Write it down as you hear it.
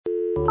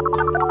Hi,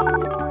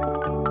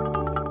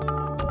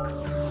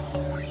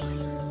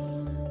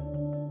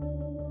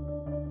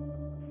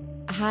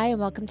 and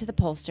welcome to The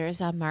Pollsters.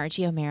 I'm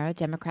Margie O'Mara,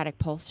 Democratic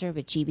pollster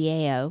with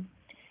GBAO.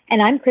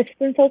 And I'm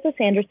Kristen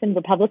Soltis-Anderson,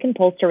 Republican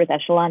pollster with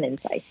Echelon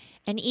Insights.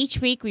 And each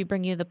week we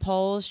bring you the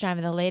polls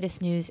driving the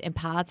latest news in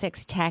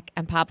politics, tech,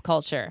 and pop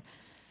culture.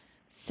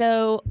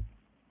 So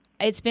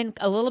it's been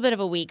a little bit of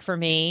a week for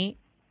me.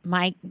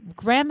 My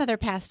grandmother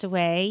passed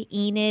away,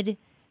 Enid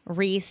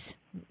Reese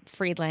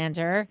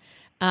Friedlander.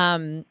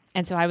 And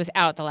so I was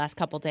out the last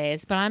couple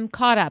days, but I'm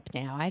caught up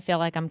now. I feel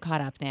like I'm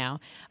caught up now.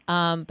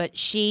 But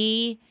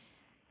she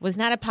was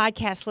not a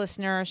podcast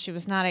listener. She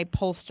was not a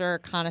pollster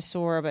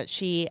connoisseur, but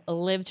she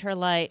lived her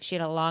life. She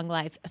had a long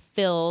life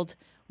filled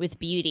with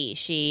beauty.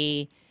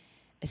 She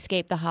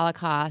escaped the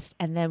Holocaust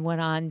and then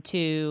went on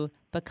to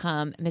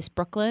become Miss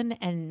Brooklyn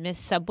and Miss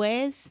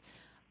Subways.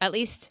 At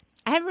least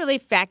I haven't really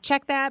fact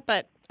checked that,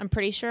 but I'm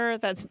pretty sure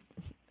it's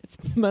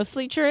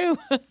mostly true.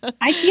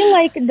 I feel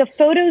like the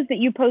photos that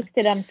you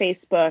posted on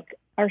Facebook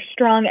are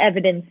strong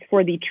evidence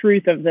for the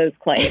truth of those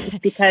claims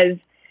because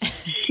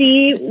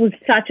she was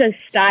such a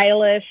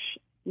stylish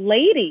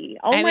lady.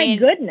 My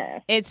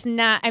goodness. It's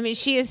not,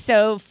 she is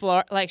so,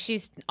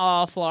 she's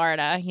all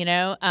Florida,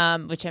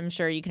 which I'm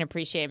sure you can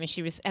appreciate.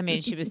 She was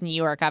New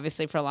York,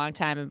 obviously, for a long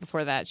time. And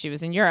before that, she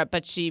was in Europe.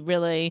 But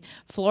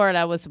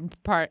Florida was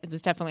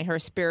definitely her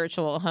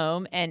spiritual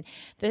home. And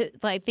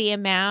the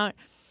amount,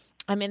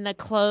 the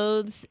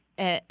clothes,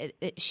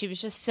 she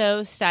was just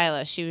so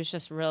stylish. She was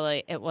just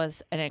really, it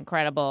was an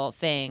incredible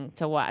thing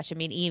to watch.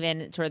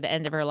 Even toward the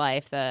end of her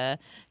life, the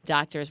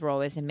doctors were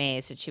always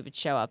amazed that she would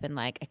show up in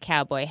a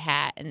cowboy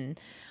hat and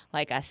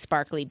a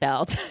sparkly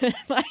belt.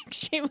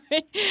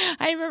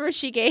 I remember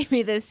she gave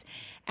me this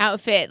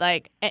outfit,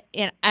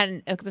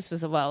 and this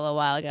was a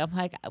while ago. I'm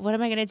like, what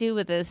am I going to do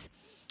with this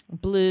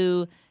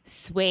blue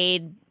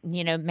suede,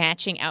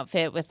 matching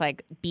outfit with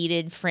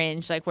beaded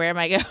fringe? Where am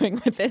I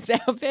going with this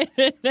outfit?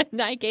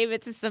 And I gave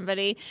it to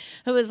somebody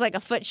who was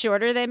a foot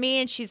shorter than me.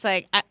 And she's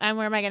like,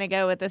 where am I going to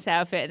go with this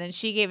outfit? And then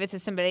she gave it to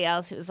somebody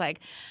else who was like,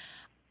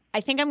 I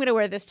think I'm going to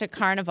wear this to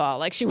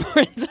Carnival. She wore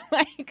it to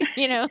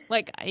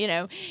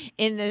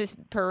in this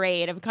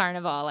parade of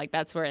Carnival.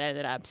 That's where it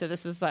ended up. So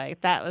this was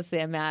that was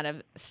the amount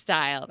of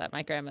style that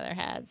my grandmother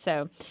had.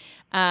 So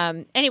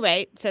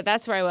anyway, so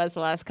that's where I was the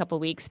last couple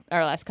days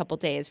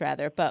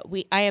rather. But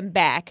I am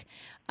back.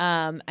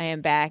 And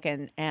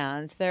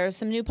there are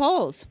some new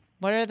polls.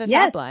 What are the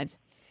top lines?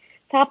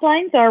 Top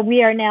lines are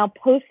we are now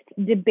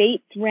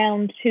post-debates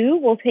round 2.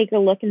 We'll take a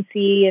look and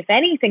see if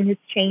anything has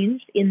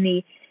changed in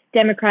the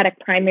Democratic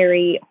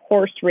primary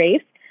horse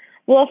race.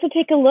 We'll also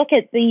take a look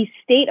at the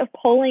state of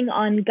polling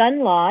on gun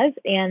laws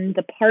and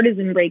the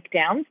partisan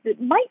breakdowns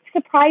that might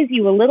surprise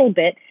you a little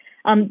bit.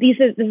 This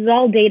is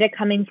all data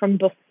coming from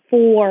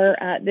before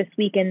this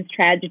weekend's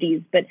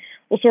tragedies, but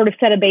we'll sort of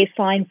set a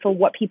baseline for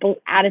what people's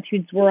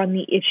attitudes were on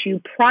the issue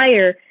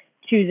prior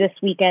to this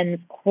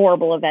weekend's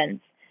horrible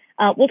events.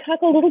 We'll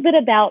talk a little bit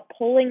about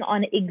polling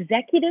on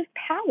executive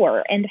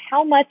power and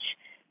how much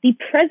the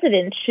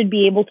president should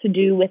be able to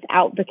do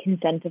without the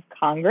consent of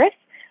Congress.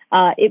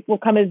 It will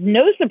come as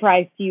no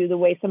surprise to you the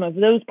way some of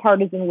those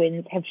partisan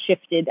wins have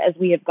shifted as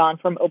we have gone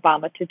from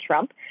Obama to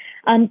Trump.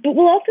 But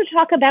we'll also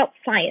talk about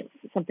science,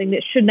 something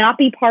that should not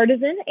be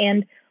partisan,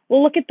 and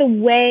we'll look at the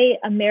way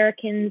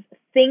Americans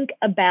think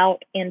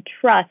about and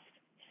trust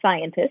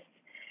scientists.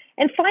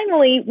 And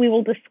finally, we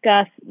will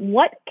discuss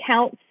what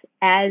counts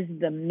as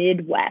the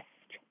Midwest.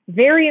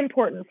 Very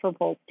important for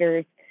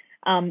pollsters.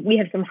 We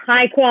have some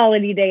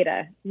high-quality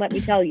data, let me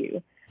tell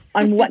you,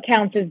 on what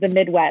counts as the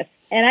Midwest.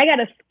 And I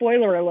got a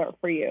spoiler alert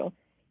for you.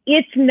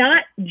 It's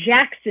not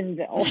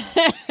Jacksonville.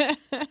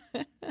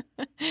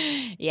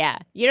 Yeah,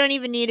 you don't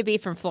even need to be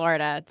from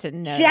Florida to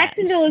know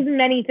Jacksonville is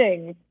many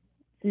things,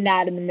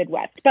 not in the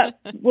Midwest. But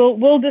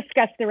we'll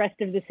discuss the rest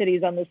of the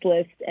cities on this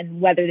list and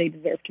whether they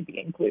deserve to be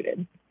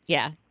included.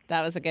 Yeah.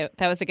 That was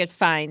a good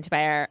find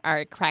by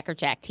our Cracker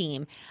Jack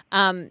team.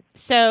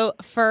 So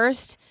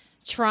first,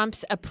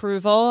 Trump's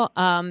approval.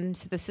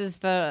 So this is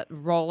the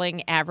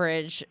rolling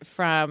average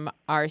from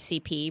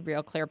RCP,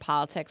 Real Clear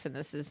Politics, and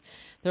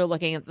they're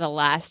looking at the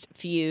last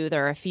few.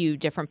 There are a few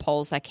different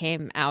polls that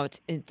came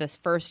out in this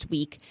first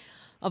week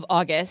of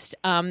August,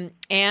 and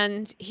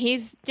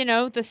he's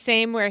the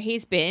same where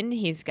he's been.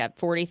 He's got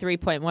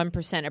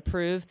 43.1%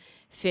 approve,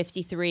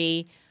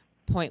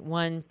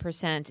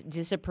 53.1%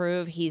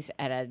 disapprove. He's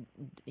at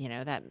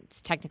that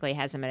technically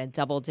has him at a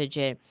double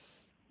digit.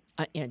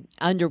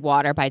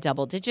 Underwater by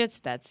double digits.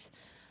 That's,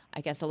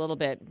 I guess, a little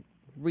bit,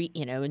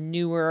 a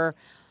newer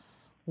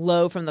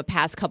low from the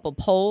past couple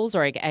polls,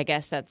 or I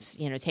guess that's,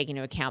 taking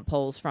into account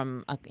polls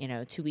from,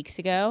 2 weeks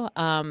ago.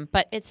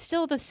 But it's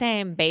still the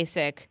same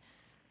basic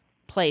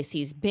place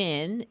he's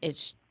been.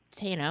 It's,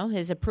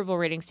 his approval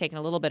rating's taken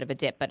a little bit of a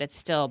dip, but it's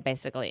still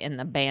basically in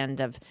the band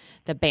of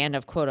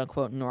quote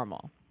unquote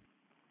normal.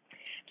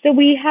 So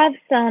we have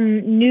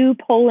some new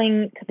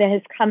polling that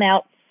has come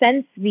out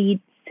since the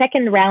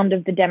second round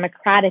of the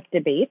Democratic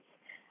debates.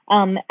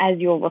 As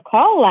you'll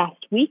recall,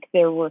 last week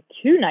there were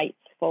 2 nights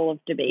full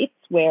of debates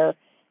where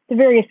the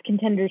various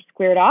contenders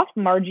squared off.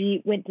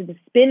 Margie went to the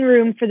spin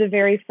room for the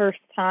very first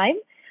time.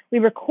 We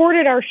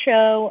recorded our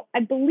show.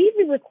 I believe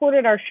we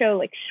recorded our show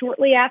like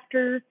shortly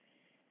after.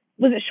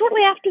 Was it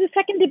shortly after the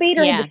second debate,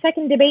 or had the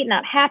second debate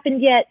not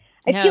happened yet?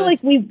 I feel like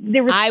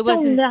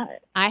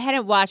I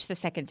hadn't watched the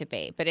second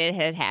debate, but it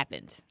had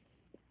happened.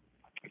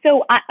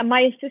 So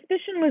my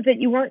suspicion was that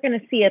you weren't going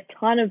to see a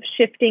ton of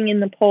shifting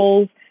in the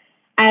polls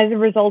as a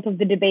result of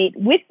the debate,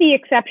 with the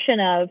exception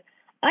of,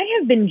 I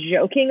have been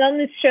joking on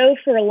this show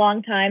for a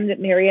long time that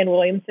Marianne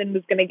Williamson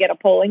was going to get a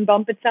polling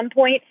bump at some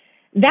point.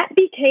 That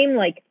became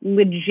like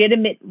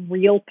legitimate,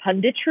 real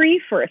punditry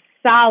for a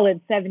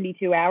solid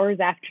 72 hours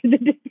after the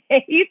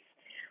debate,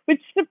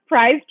 which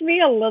surprised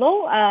me a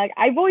little.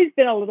 I've always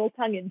been a little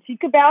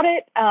tongue-in-cheek about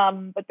it,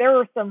 but there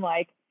were some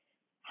like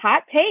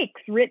hot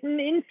takes written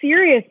in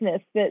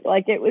seriousness that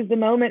like it was the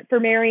moment for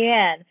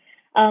Marianne.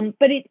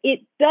 But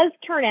it does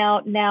turn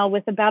out now,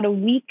 with about a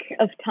week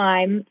of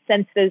time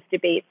since those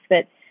debates,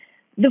 that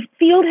the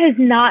field has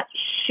not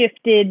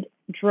shifted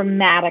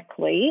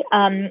dramatically.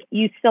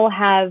 You still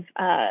have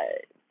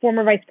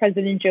former Vice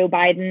President Joe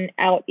Biden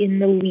out in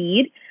the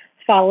lead,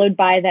 followed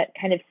by that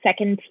kind of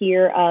second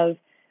tier of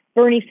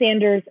Bernie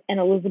Sanders and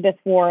Elizabeth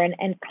Warren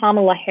and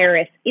Kamala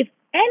Harris. If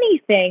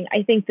anything,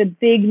 I think the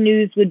big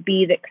news would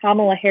be that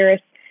Kamala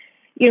Harris,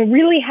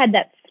 really had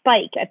that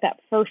spike at that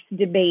first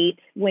debate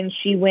when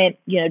she went,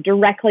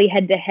 directly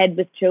head to head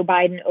with Joe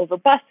Biden over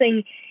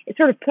busing. It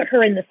sort of put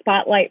her in the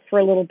spotlight for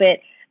a little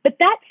bit, but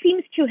that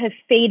seems to have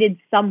faded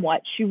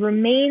somewhat. She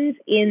remains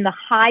in the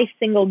high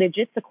single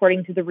digits,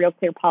 according to the Real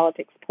Clear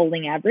Politics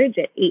polling average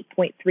at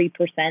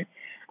 8.3%.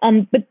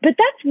 But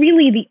that's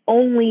really the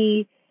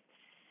only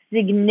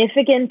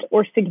significant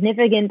or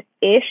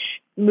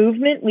significant-ish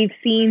movement we've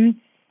seen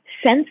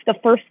since the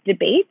first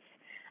debates.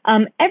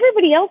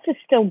 Everybody else is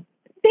still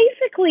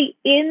basically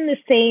in the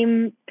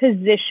same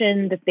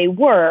position that they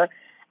were.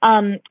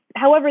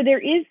 However, there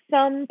is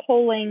some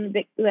polling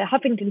that the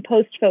Huffington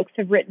Post folks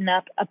have written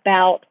up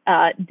about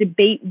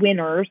debate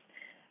winners.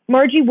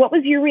 Margie, what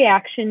was your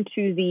reaction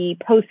to the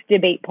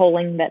post-debate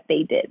polling that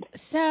they did?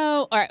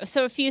 So, all right.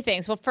 So a few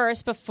things. Well,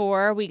 first,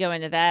 before we go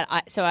into that,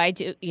 I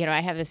do,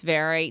 I have this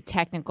very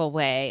technical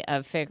way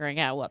of figuring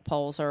out what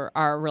polls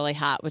are really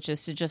hot, which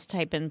is to just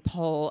type in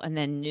poll and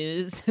then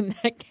news, and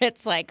that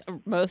gets like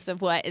most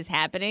of what is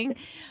happening.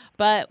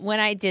 But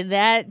when I did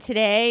that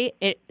today,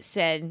 it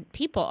said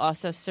people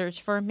also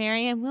search for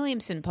Marianne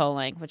Williamson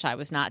polling, which I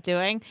was not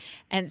doing.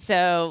 And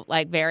so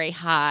like very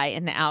high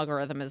in the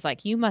algorithm is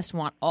like, you must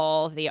want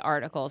all of the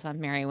articles on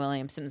Marianne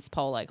Williamson's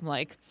polling. I'm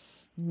like,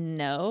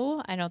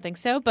 no, I don't think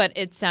so. But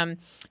it's and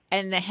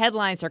the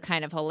headlines are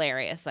kind of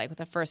hilarious. Like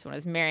the first one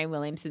is Marianne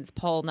Williamson's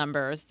poll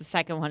numbers. The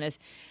second one is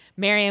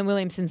Marianne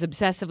Williamson's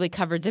obsessively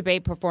covered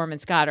debate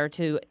performance got her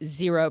to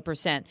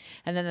 0%.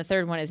 And then the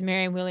third one is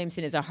Marianne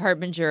Williamson is a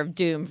harbinger of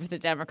doom for the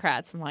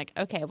Democrats. I'm like,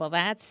 okay, well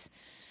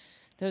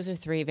those are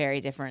three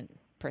very different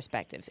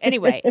perspectives.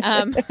 Anyway, so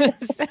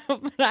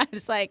but I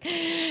was like,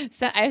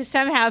 I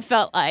somehow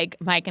felt like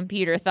my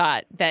computer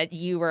thought that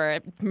you were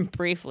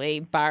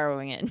briefly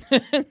borrowing it.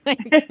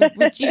 Like,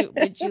 would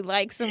you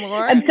like some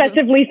more?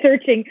 Obsessively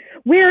searching,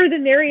 where are the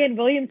Marianne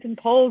Williamson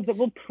polls that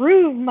will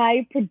prove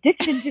my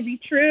prediction to be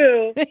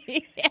true?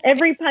 Yes.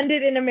 Every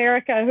pundit in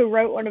America who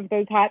wrote one of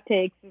those hot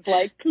takes is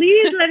like,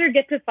 please let her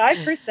get to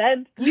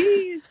 5%,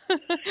 please.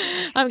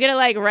 I'm gonna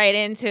like write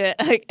into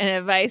like an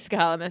advice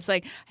column. It's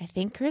like, I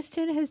think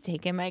Kristen has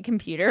taken my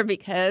computer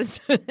because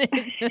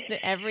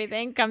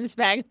everything comes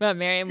back about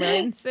Marianne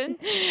Williamson,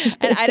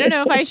 and I don't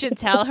know if I should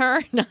tell her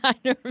or not.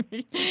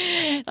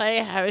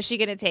 Like, how is she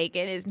going to take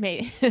it?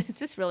 Does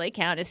this really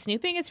count as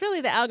snooping? It's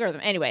really the algorithm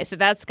anyway. So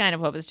that's kind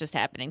of what was just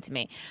happening to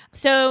me.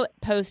 So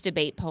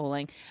post-debate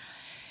polling.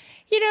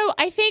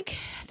 I think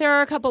there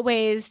are a couple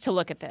ways to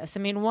look at this. I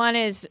mean, one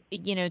is,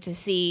 to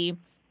see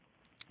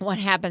what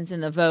happens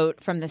in the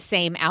vote from the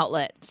same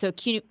outlet. So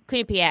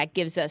Quinnipiac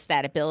gives us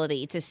that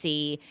ability to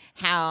see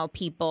how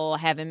people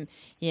have,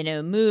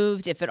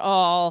 moved, if at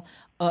all,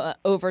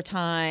 over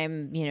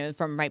time,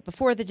 from right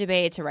before the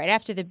debate to right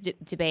after the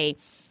debate.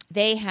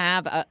 They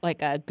have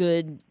a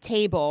good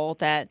table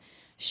that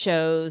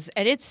shows,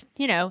 and it's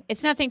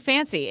nothing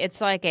fancy. It's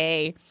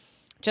like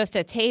just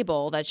a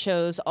table that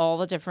shows all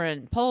the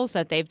different polls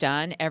that they've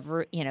done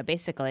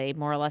basically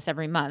more or less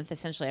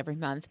essentially every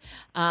month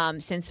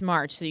since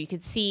March. So you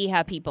could see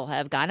how people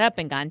have gone up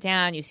and gone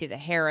down. You see the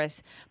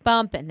Harris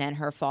bump and then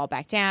her fall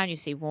back down. You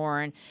see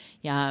Warren,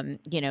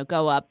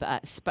 go up,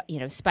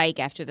 spike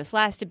after this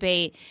last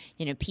debate.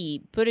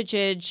 Pete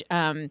Buttigieg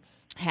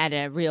had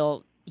a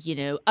real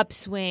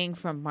upswing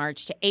from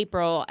March to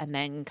April and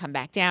then come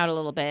back down a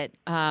little bit.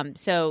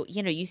 So,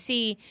 you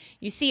see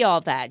all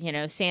of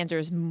that,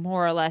 Sanders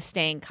more or less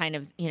staying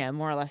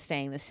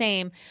the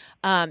same.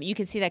 You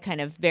can see that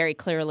kind of very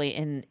clearly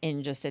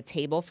in just a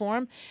table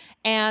form.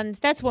 And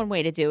that's one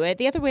way to do it.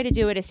 The other way to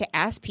do it is to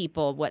ask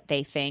people what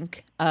they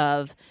think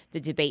of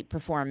the debate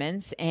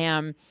performance.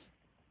 And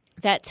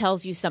that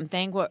tells you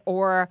something,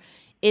 or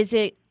is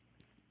it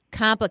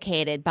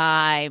complicated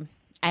by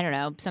I don't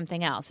know,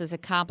 something else? Is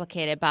it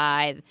complicated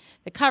by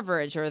the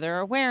coverage or their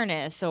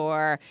awareness,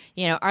 or,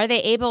 are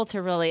they able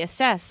to really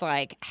assess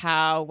like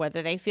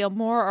whether they feel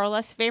more or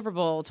less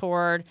favorable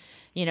toward,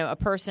 a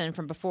person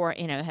from before,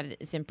 have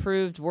it's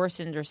improved,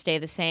 worsened, or stay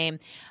the same?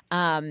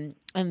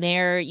 And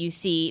there you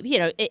see,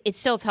 it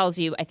still tells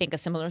you, I think, a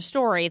similar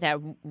story that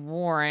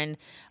Warren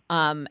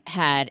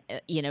had,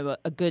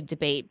 a good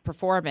debate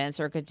performance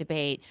or a good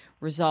debate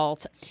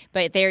result.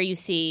 But there you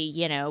see,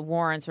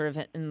 Warren sort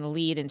of in the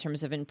lead in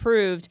terms of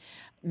improved.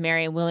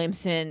 Marianne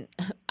Williamson,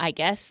 I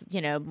guess,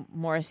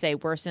 more say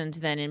worsened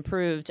than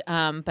improved,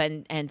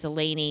 and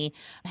Delaney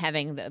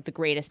having the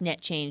greatest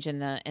net change in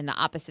the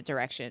opposite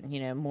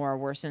direction, more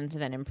worsened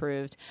than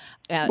improved.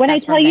 When I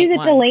tell you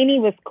that Delaney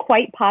was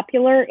quite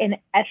popular in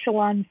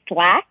Echelon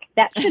Slack,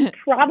 that should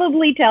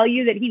probably tell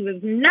you that he was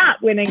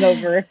not winning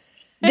over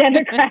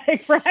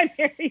Democratic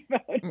primary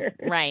voters.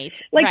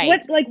 Right. Like right.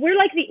 what? Like we're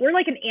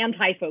like an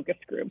anti-focus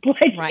group.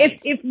 Like right.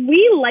 if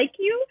we like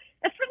you,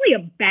 that's probably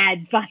a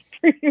bad fight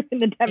for you in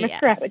the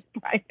Democratic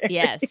primary.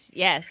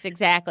 Yes,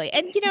 exactly.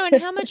 And,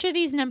 and how much are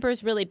these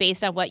numbers really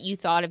based on what you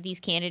thought of these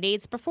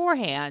candidates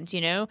beforehand?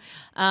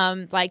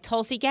 Like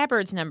Tulsi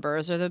Gabbard's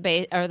numbers, are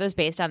those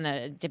based on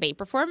the debate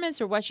performance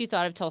or what you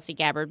thought of Tulsi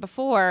Gabbard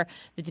before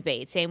the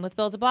debate? Same with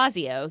Bill de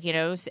Blasio,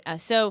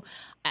 So,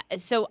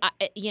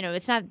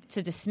 it's not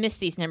to dismiss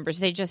these numbers.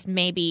 They just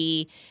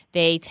maybe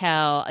they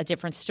tell a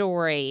different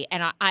story.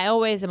 And I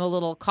always am a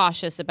little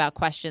cautious about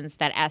questions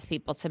that ask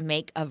people to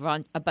make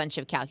a bunch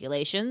of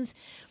calculations.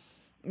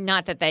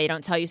 Not that they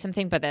don't tell you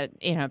something, but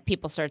that,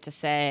 people start to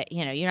say,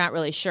 you're not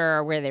really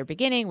sure where they're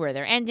beginning, where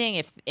they're ending,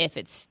 if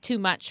it's too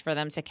much for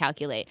them to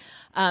calculate.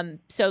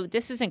 So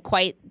this isn't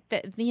quite,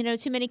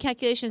 too many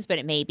calculations, but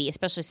it may be,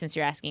 especially since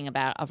you're asking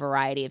about a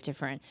variety of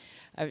different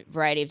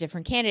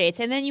candidates.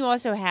 And then you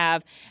also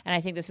have, and I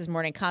think this is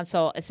Morning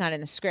Consult, it's not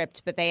in the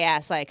script, but they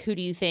ask, like, who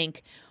do you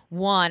think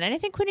won? And I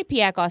think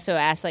Quinnipiac also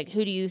asked, like,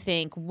 who do you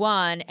think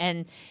won?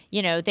 And,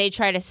 they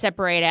try to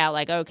separate out,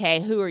 like, okay,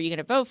 who are you going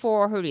to vote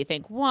for? Who do you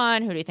think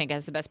won? Who do you think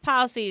has the best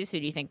policies? Who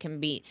do you think can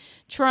beat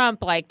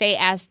Trump? Like, they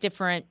ask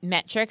different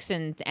metrics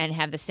and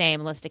have the same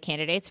list of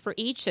candidates for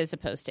each, as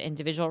opposed to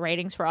individual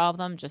ratings for all of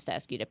them. Just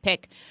ask you to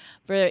pick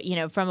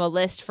from a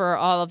list for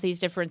all of these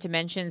different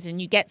dimensions.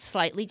 And you get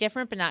slightly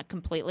different, but not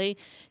completely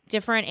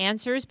different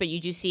answers. But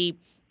you do see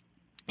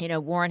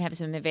Warren have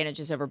some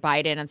advantages over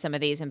Biden on some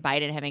of these, and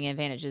Biden having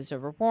advantages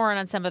over Warren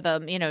on some of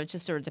them. It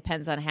just sort of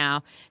depends on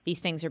how these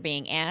things are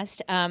being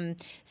asked.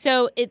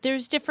 So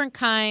there's different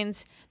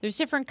kinds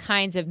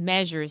of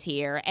measures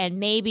here, and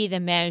maybe the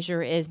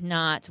measure is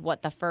not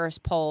what the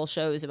first poll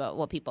shows about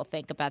what people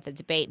think about the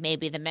debate.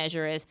 Maybe the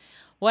measure is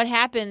what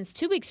happens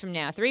 2 weeks from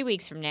now, 3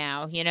 weeks from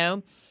now,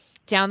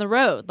 down the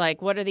road.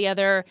 Like, what are the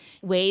other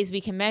ways we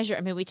can measure?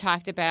 I mean, we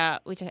talked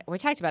about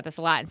this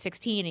a lot in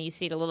 2016, and you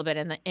see it a little bit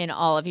in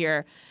all of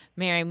your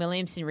Marianne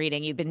Williamson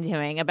reading you've been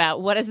doing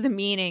about what is the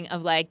meaning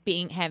of like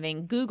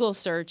having Google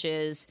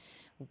searches.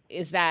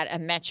 Is that a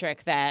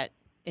metric that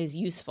is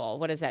useful?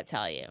 What does that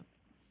tell you?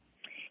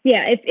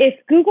 Yeah, if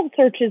Google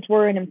searches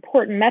were an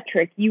important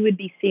metric, you would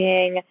be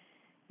seeing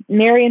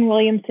Marianne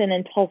Williamson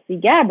and Tulsi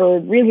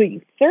Gabbard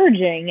really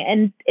surging,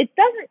 and it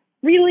doesn't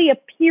really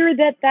appear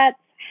that that's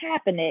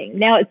happening.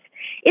 Now,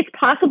 it's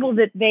possible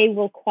that they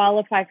will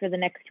qualify for the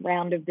next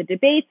round of the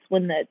debates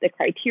when the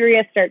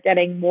criteria start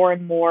getting more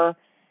and more,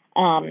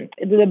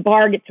 the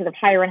bar gets sort of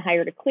higher and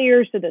higher to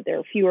clear so that there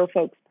are fewer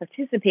folks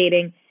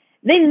participating.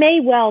 They may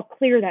well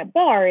clear that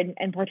bar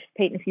and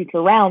participate in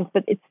future rounds,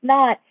 but it's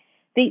not,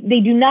 they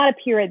do not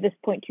appear at this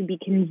point to be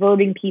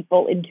converting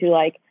people into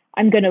like,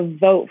 I'm going to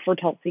vote for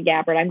Tulsi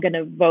Gabbard, I'm going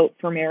to vote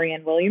for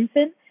Marianne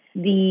Williamson.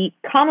 The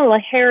Kamala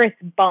Harris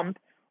bump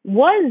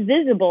was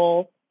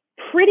visible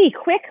pretty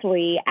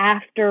quickly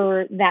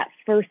after that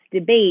first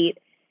debate.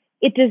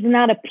 It does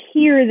not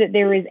appear that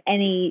there is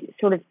any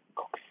sort of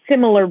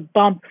similar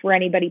bump for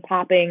anybody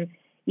popping,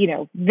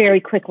 very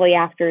quickly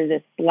after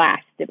this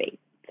last debate.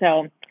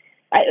 So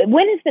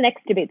when is the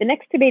next debate? The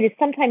next debate is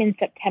sometime in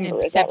September.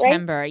 Is that right?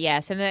 September,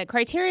 yes. And the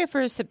criteria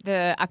for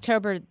the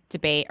October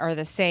debate are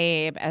the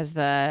same as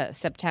the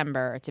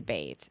September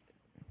debate.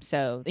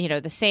 So,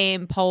 the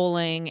same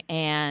polling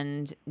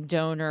and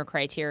donor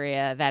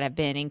criteria that have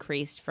been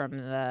increased from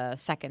the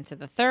second to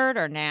the third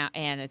are now,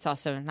 and it's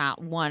also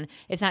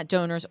it's not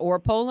donors or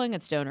polling,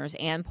 it's donors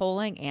and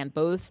polling, and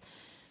both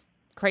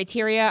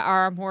criteria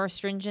are more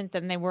stringent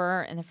than they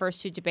were in the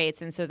first two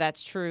debates. And so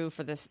that's true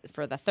for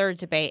the third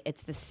debate.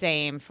 It's the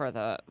same for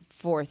the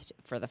fourth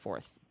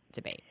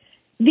debate.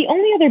 The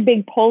only other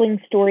big polling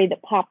story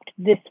that popped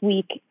this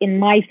week in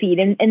my feed,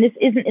 and this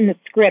isn't in the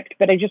script,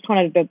 but I just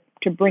wanted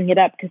to bring it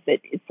up because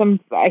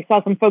I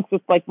saw some folks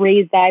with like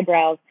raised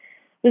eyebrows,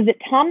 was that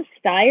Tom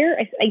Steyer,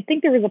 I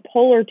think there was a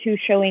poll or two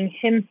showing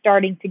him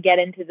starting to get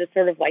into the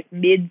sort of like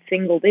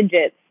mid-single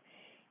digits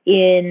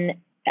in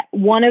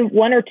one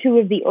or two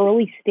of the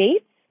early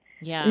states.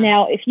 Yeah.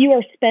 Now, if you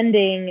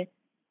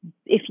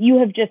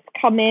have just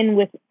come in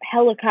with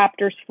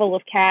helicopters full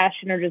of cash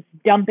and are just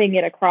dumping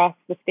it across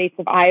the states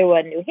of Iowa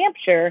and New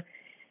Hampshire,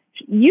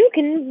 you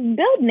can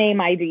build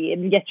name ID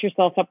and get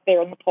yourself up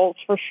there in the polls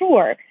for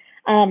sure.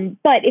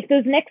 But if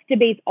those next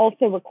debates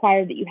also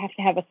require that you have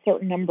to have a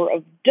certain number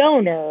of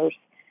donors,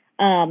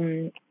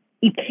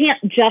 you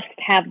can't just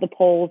have the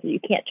polls, you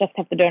can't just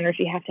have the donors,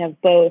 you have to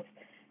have both.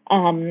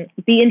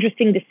 Be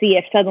interesting to see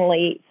if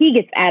suddenly he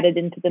gets added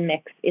into the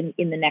mix in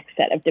the next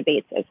set of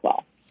debates as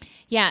well.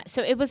 Yeah,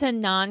 so it was a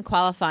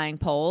non-qualifying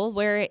poll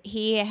where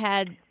he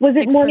had Was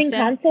 6%. it Morning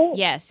Consult?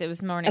 Yes, it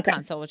was Morning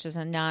Consult, which is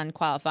a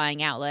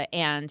non-qualifying outlet.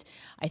 And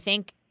I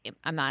think,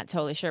 I'm not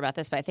totally sure about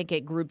this, but I think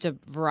it grouped a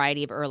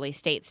variety of early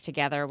states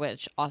together,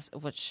 which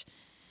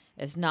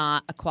is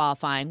not a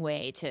qualifying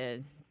way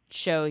to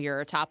show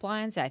your top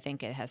lines. I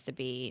think it has to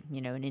be,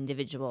 an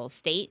individual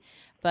state.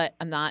 But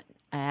I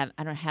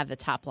don't have the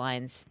top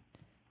lines,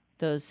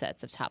 those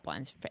sets of top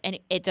lines, and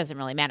it doesn't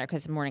really matter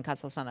because Morning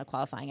Consult's not a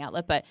qualifying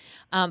outlet. But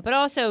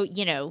also,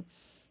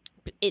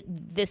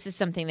 this is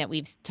something that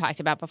we've talked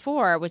about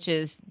before, which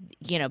is,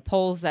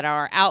 polls that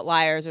are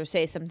outliers or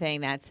say something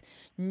that's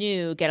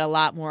new get a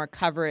lot more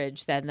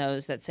coverage than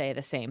those that say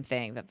the same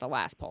thing that the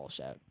last poll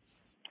showed.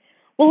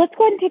 Well, let's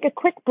go ahead and take a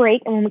quick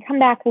break, and when we come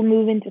back, we'll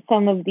move into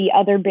some of the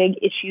other big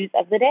issues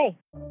of the day.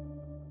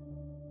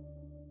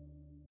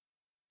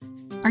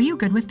 Are you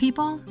good with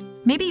people?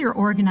 Maybe you're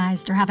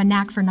organized or have a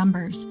knack for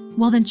numbers.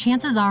 Well, then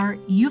chances are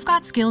you've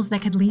got skills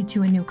that could lead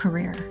to a new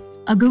career.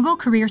 A Google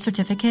Career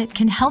Certificate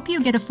can help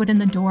you get a foot in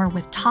the door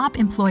with top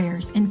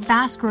employers in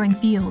fast-growing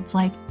fields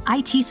like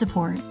IT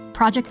support,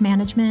 project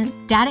management,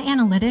 data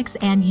analytics,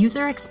 and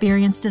user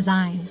experience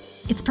design.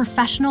 It's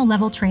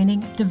professional-level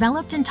training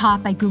developed and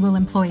taught by Google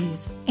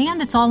employees, and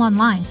it's all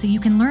online so you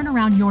can learn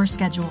around your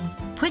schedule.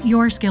 Put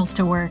your skills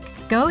to work.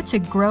 Go to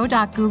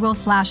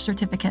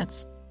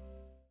grow.google/certificates.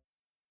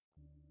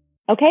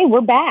 Okay,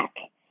 we're back.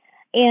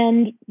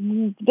 And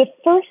the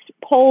first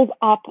polls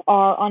up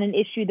are on an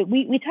issue that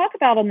we talk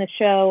about on the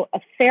show a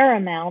fair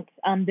amount,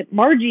 that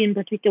Margie in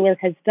particular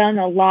has done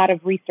a lot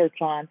of research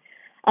on.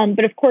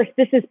 But of course,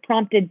 this is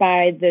prompted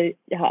by the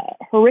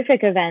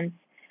horrific events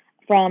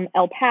from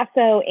El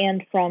Paso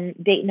and from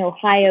Dayton,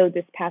 Ohio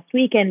this past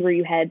weekend, where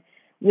you had,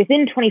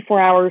 within 24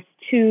 hours,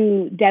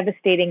 2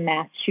 devastating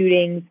mass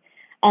shootings.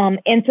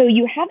 And so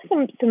you have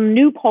some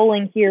new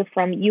polling here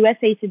from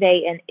USA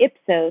Today and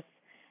Ipsos,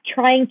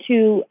 trying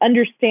to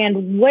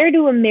understand where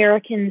do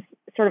Americans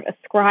sort of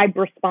ascribe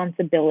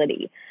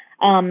responsibility.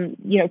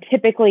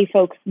 Typically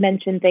folks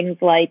mention things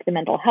like the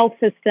mental health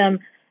system.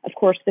 Of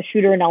course, the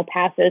shooter in El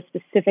Paso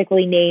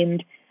specifically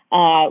named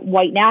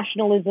white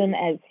nationalism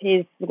as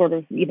his sort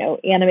of,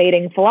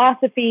 animating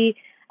philosophy.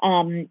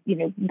 Gun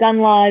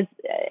laws,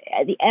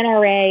 the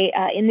NRA.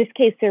 In this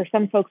case, there are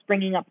some folks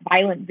bringing up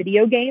violent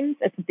video games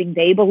as something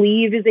they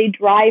believe is a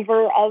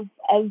driver of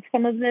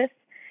some of this.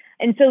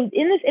 And so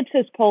in this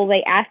Ipsos poll,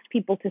 they asked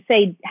people to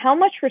say, how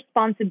much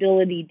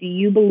responsibility do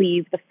you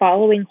believe the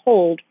following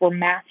hold for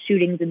mass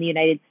shootings in the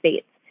United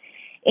States?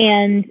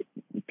 And,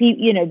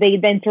 they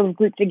then sort of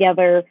grouped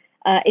together,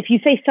 if you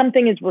say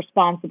something is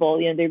responsible,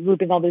 they're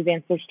grouping all those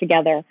answers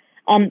together.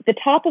 The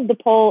top of the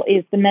poll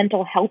is the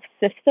mental health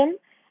system.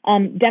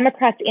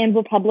 Democrats and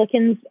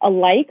Republicans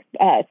alike,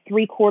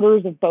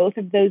 3/4 of both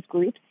of those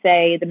groups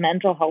say the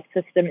mental health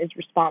system is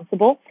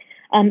responsible.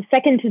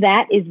 Second to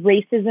that is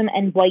racism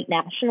and white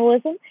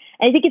nationalism.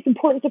 And I think it's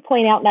important to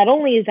point out, not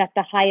only is that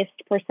the highest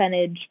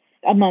percentage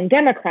among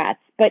Democrats,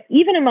 but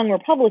even among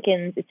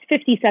Republicans, it's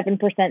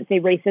 57% say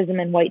racism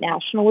and white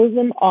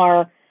nationalism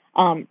are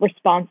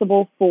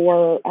responsible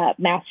for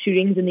mass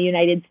shootings in the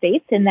United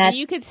States. And that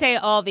you could say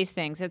all these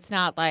things. It's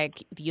not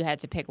like you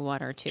had to pick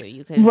one or two.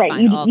 You could right.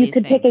 find all you these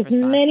could things pick as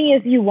many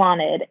as you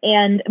wanted.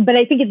 But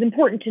I think it's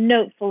important to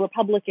note for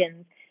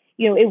Republicans,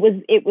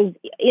 it was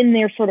in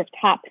their sort of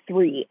top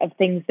 3 of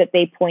things that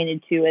they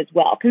pointed to as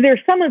well. Because there are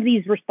some of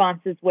these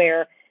responses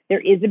where there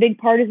is a big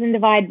partisan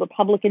divide.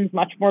 Republicans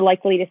much more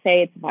likely to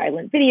say it's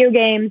violent video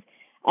games,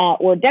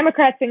 or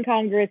Democrats in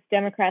Congress.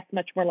 Democrats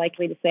much more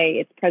likely to say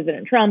it's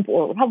President Trump,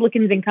 or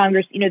Republicans in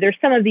Congress. There's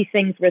some of these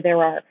things where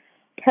there are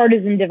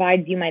partisan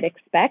divides you might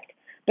expect.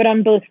 But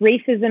on both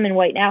racism and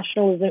white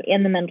nationalism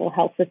and the mental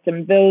health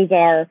system, those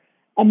are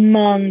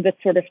among the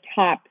sort of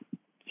top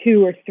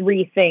 2 or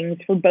 3 things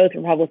for both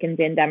Republicans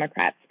and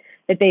Democrats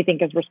that they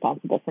think is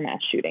responsible for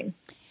mass shooting.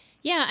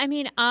 Yeah, I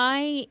mean,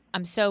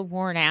 I'm so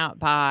worn out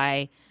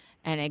by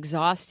and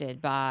exhausted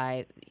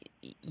by,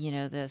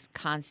 this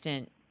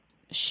constant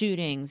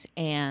shootings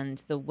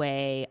and the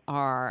way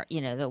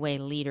the way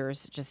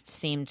leaders just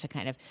seem to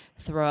kind of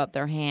throw up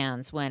their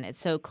hands when it's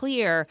so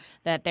clear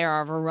that there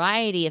are a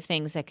variety of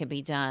things that could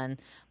be done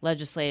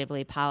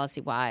legislatively,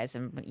 policy-wise,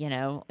 and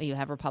you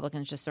have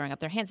Republicans just throwing up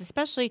their hands,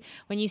 especially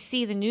when you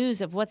see the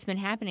news of what's been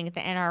happening at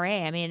the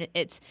NRA. I mean,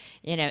 it's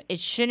it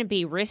shouldn't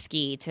be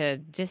risky to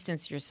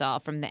distance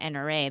yourself from the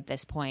NRA at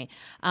this point.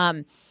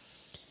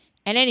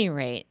 At any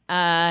rate,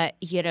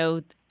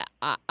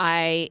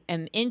 I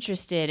am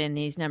interested in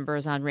these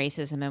numbers on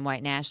racism and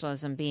white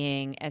nationalism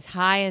being as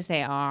high as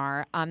they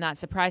are. I'm not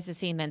surprised to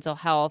see mental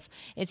health.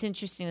 It's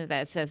interesting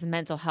that it says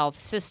mental health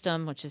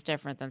system, which is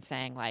different than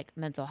saying like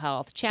mental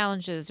health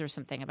challenges or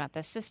something about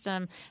the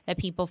system that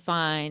people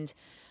find,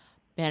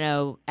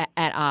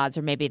 at odds,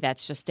 or maybe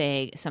that's just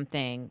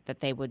something that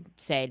they would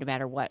say no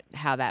matter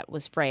how that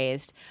was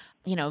phrased.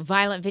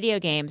 Violent video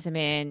games. I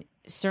mean,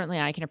 certainly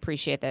I can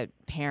appreciate that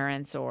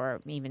parents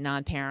or even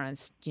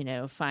non-parents,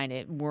 find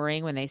it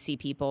worrying when they see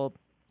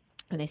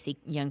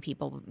young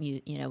people,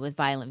 with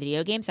violent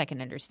video games. I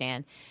can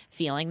understand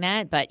feeling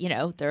that. But,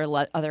 there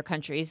are other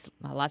countries,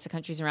 lots of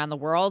countries around the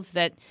world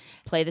that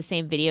play the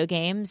same video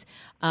games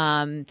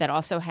that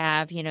also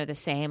have, the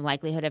same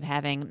likelihood of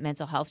having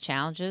mental health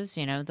challenges.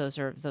 Those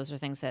are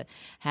things that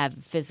have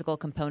physical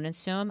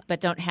components to them, but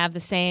don't have the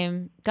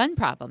same gun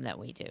problem that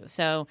we do.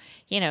 So,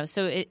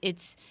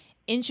 it's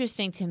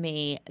interesting to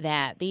me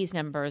that these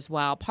numbers,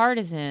 while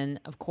partisan,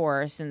 of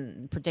course,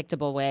 in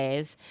predictable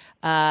ways,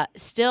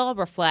 still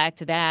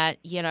reflect that,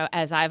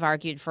 as I've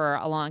argued for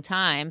a long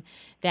time,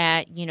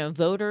 that,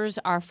 voters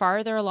are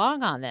farther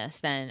along on this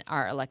than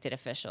our elected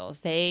officials.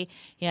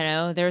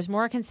 There's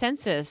more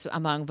consensus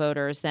among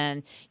voters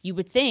than you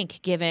would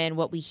think, given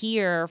what we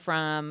hear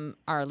from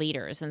our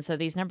leaders. And so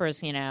these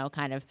numbers,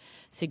 kind of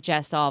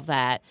suggest all of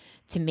that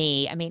to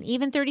me. I mean,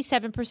 even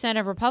 37%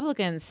 of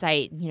Republicans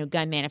cite,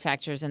 gun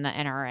manufacturers in the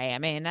NRA. I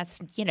mean, that's,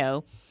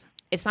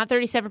 it's not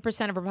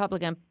 37% of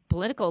Republican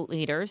political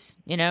leaders,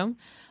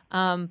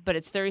 but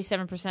it's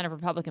 37% of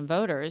Republican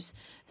voters.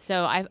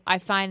 So I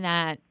find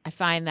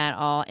that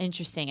all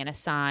interesting and a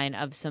sign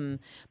of some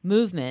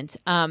movement.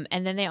 And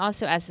then they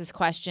also ask this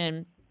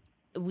question.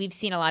 We've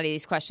seen a lot of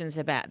these questions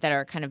that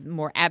are kind of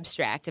more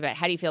abstract about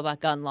how do you feel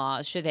about gun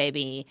laws? Should they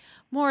be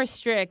more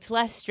strict,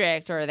 less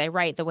strict, or are they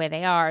right the way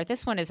they are?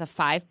 This one is a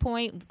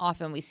 5-point.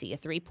 Often we see a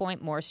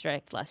 3-point, more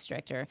strict, less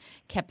strict, or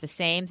kept the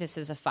same. This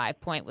is a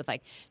 5-point with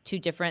like 2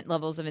 different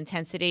levels of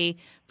intensity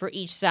for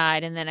each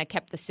side, and then I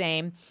kept the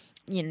same.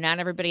 Not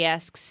everybody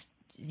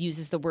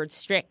uses the word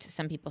strict.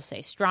 Some people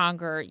say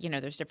stronger.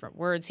 There's different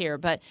words here,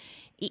 but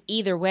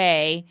either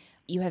way,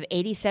 you have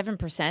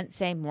 87%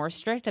 say more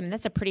strict. I mean,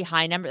 that's a pretty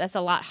high number. That's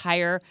a lot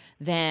higher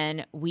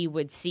than we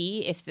would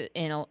see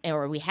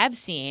or we have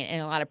seen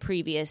in a lot of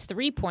previous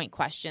 3-point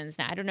questions.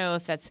 Now, I don't know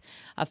if that's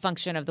a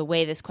function of the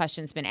way this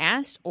question's been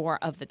asked or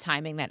of the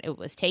timing that it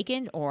was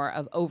taken or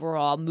of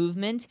overall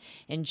movement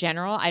in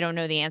general. I don't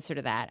know the answer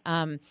to that.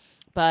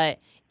 But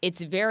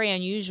it's very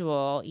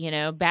unusual,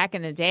 back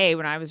in the day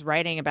when I was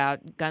writing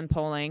about gun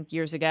polling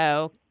years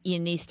ago,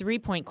 in these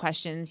 3-point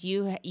questions,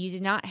 you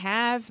did not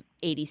have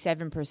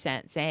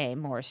 87% say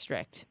more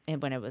strict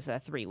when it was a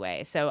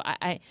 3-way. So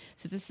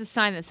so this is a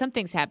sign that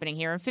something's happening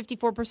here, and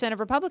 54% of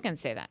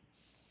Republicans say that.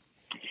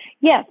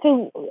 Yeah,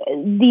 so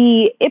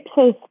the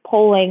Ipsos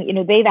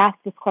polling, they've asked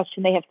this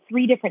question. They have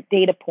 3 different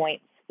data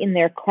points in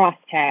their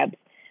crosstabs.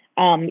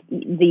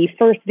 The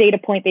first data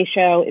point they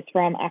show is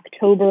from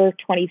October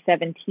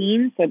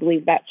 2017, so I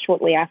believe that's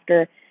shortly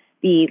after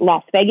the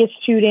Las Vegas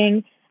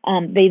shooting.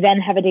 They then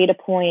have a data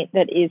point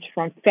that is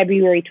from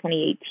February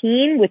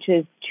 2018, which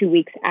is 2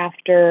 weeks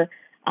after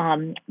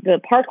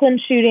the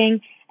Parkland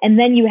shooting. And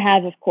then you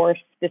have, of course,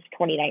 this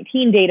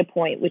 2019 data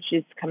point, which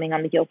is coming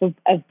on the heels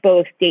of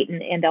both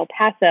Dayton and El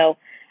Paso.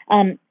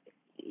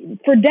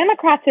 For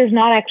Democrats, there's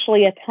not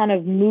actually a ton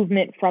of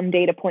movement from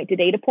data point to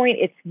data point.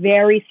 It's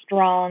very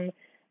strong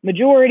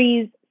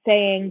majorities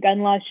saying gun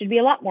laws should be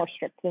a lot more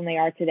strict than they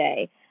are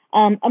today.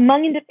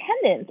 Among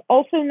independents,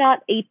 also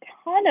not a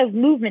ton of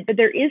movement, but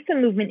there is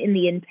some movement in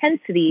the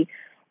intensity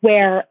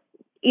where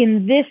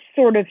in this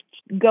sort of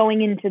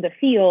going into the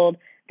field,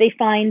 they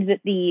find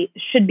that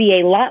should be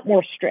a lot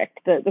more strict,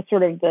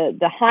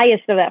 the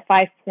highest of that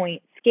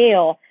 5-point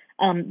scale,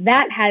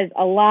 that has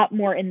a lot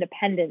more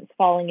independents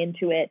falling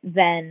into it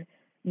than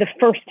the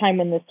first time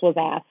when this was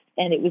asked,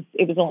 and it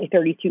was only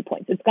 32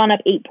 points. It's gone up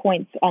 8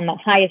 points on the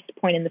highest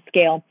point in the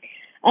scale.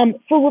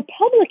 For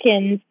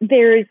Republicans,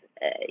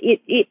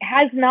 it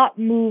has not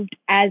moved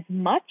as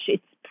much.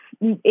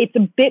 It's a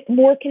bit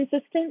more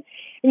consistent,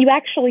 and you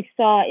actually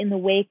saw in the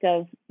wake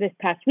of this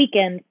past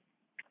weekend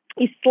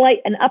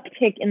an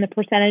uptick in the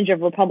percentage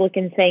of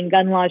Republicans saying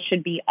gun laws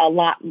should be a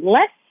lot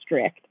less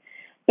strict,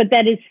 but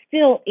that is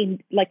still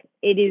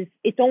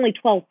it's only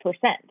 12%.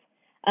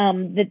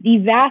 That the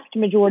vast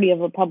majority of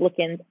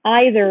Republicans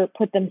either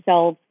put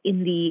themselves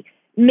in the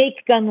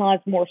make gun laws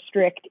more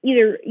strict,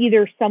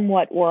 either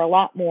somewhat or a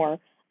lot more,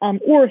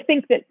 or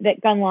think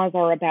that gun laws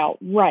are about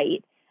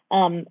right.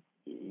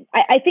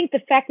 I think the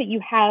fact that you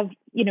have,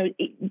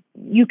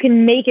 you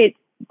can make it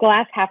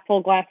glass half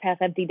full, glass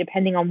half empty,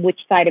 depending on which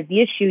side of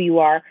the issue you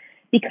are,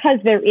 because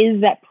there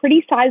is that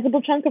pretty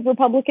sizable chunk of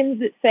Republicans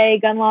that say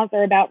gun laws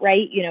are about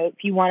right.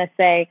 If you want to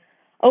say,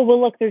 oh,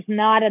 well, look, there's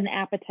not an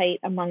appetite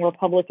among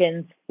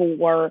Republicans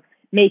for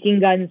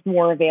making guns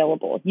more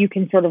available. You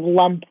can sort of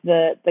lump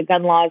the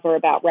gun laws are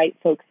about right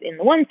folks in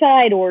the one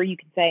side, or you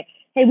can say,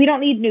 hey, we don't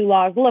need new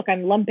laws. Look,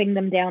 I'm lumping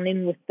them down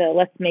in with the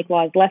let's make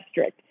laws less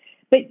strict.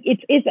 But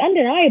it's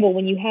undeniable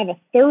when you have a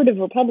third of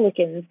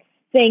Republicans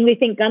saying they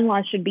think gun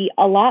laws should be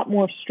a lot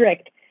more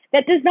strict.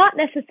 That does not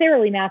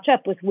necessarily match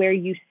up with where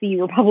you see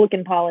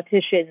Republican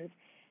politicians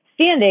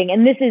standing.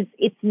 And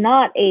it's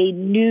not a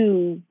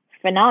new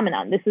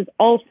phenomenon. This is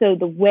also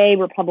the way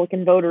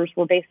Republican voters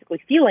were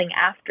basically feeling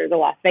after the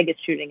Las Vegas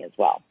shooting as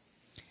well.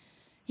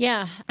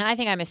 Yeah, and I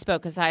think I misspoke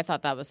because I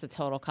thought that was the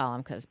total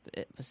column because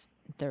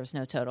there was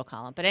no total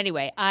column. But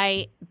anyway,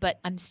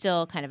 I'm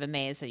still kind of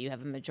amazed that you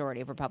have a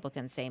majority of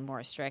Republicans saying more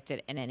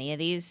restricted in any of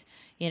these,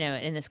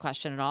 in this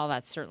question at all.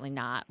 That's certainly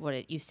not what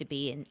it used to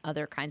be in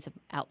other kinds of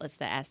outlets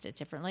that asked it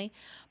differently.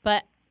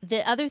 But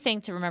the other thing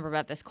to remember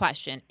about this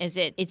question is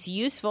it's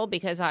useful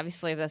because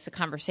obviously that's a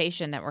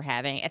conversation that we're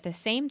having. At the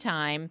same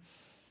time,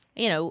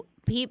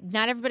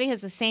 not everybody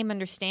has the same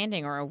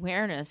understanding or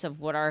awareness of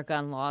what our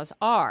gun laws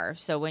are.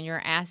 So when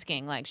you're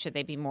asking, like, should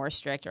they be more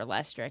strict or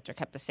less strict or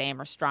kept the same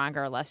or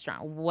stronger or less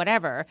strong,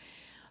 whatever,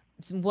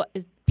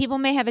 people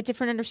may have a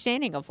different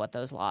understanding of what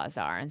those laws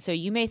are. And so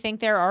you may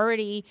think they're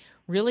already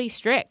really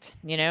strict,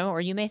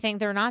 or you may think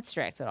they're not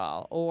strict at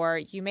all, or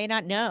you may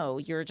not know.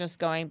 You're just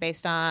going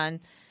based on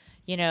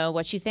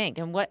what you think.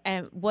 And what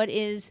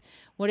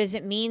does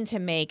it mean to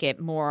make it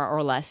more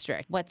or less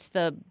strict? What's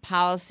the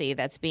policy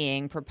that's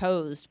being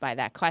proposed by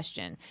that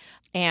question?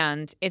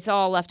 And it's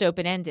all left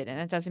open-ended. And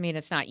that doesn't mean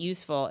it's not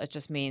useful. It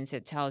just means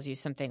it tells you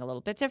something a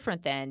little bit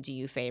different than, do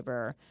you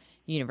favor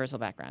universal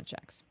background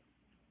checks?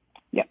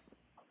 Yeah.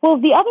 Well,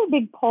 the other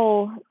big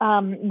poll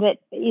that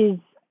is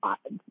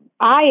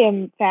I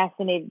am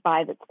fascinated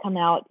by that's come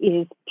out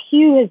is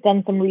Pew has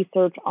done some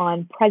research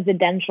on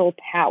presidential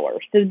power.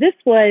 So this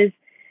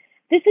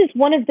is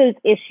one of those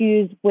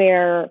issues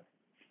where,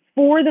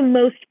 for the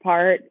most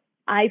part,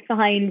 I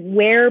find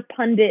where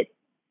pundit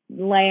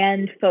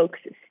land folks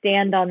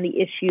stand on the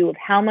issue of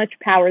how much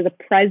power the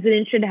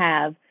president should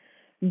have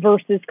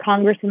versus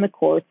Congress and the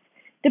courts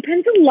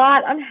depends a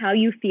lot on how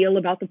you feel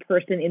about the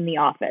person in the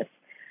office.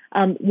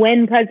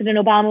 When President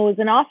Obama was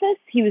in office,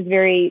 he was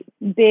very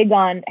big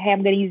on, hey,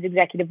 I'm going to use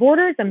executive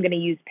orders. I'm going to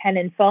use pen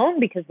and phone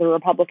because the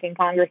Republican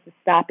Congress is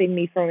stopping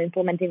me from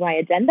implementing my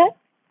agenda.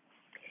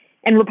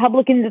 And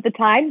Republicans at the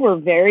time were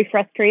very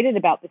frustrated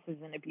about this as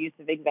an abuse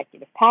of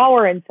executive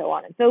power and so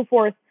on and so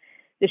forth.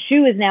 The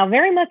shoe is now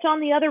very much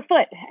on the other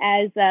foot,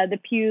 as the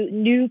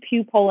new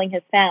Pew polling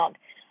has found.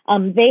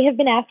 They have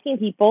been asking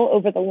people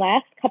over the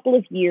last couple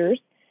of years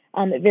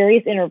at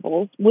various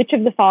intervals, which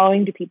of the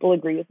following do people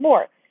agree with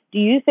more? Do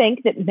you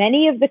think that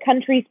many of the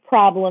country's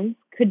problems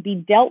could be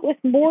dealt with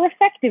more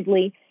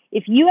effectively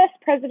if U.S.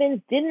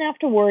 presidents didn't have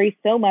to worry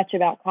so much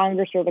about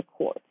Congress or the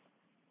courts?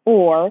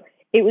 Or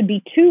it would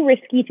be too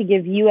risky to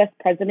give U.S.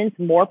 presidents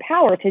more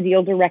power to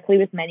deal directly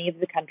with many of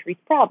the country's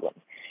problems.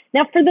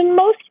 Now, for the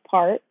most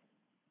part,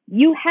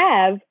 you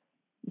have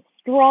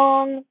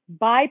strong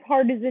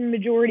bipartisan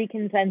majority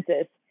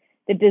consensus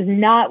that does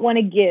not want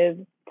to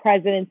give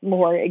presidents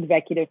more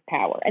executive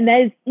power. And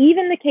that is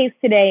even the case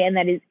today, and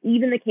that is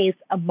even the case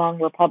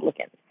among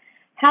Republicans.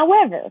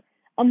 However,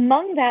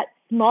 among that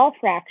small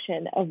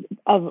fraction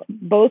of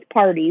both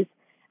parties,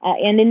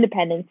 and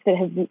independents that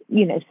have,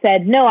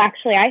 said, no,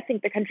 actually, I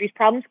think the country's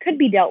problems could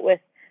be dealt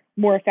with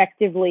more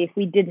effectively if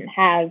we didn't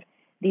have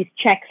these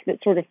checks that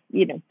sort of,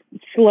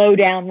 slow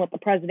down what the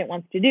president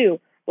wants to do.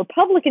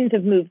 Republicans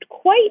have moved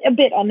quite a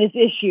bit on this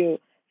issue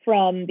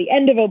from the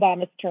end of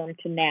Obama's term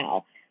to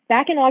now.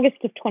 Back in August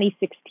of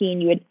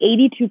 2016, you had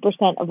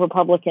 82% of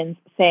Republicans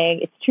saying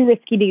it's too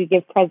risky to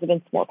give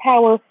presidents more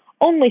power.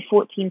 Only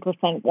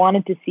 14%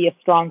 wanted to see a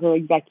stronger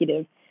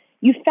executive.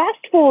 You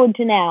fast forward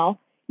to now,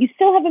 you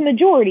still have a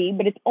majority,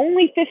 but it's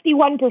only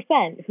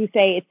 51% who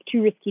say it's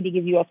too risky to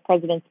give U.S.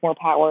 presidents more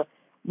power,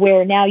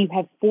 where now you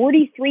have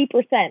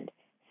 43%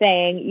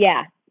 saying,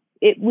 yeah,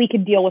 we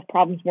could deal with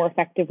problems more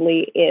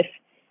effectively if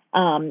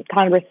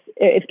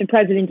if the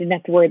president didn't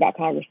have to worry about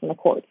Congress and the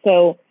courts.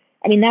 So,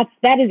 I mean,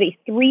 that is a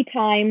 3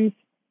 times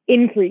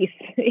increase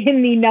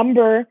in the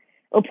number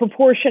or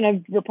proportion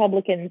of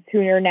Republicans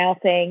who are now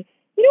saying,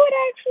 you know what,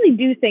 I actually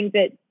do think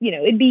that,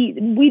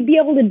 we'd be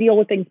able to deal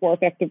with things more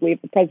effectively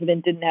if the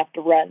president didn't have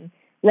to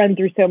run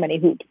through so many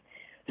hoops.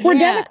 For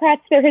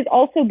Democrats, there has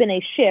also been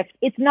a shift.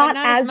 It's not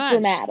as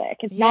dramatic.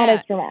 It's not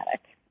as dramatic.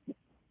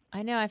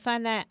 I know. I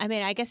find that,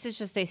 I guess it's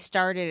just they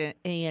started,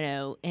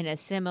 in a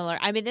similar,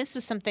 this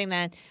was something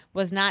that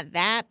was not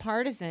that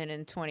partisan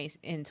in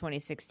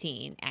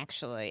 2016,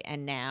 actually,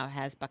 and now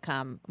has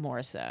become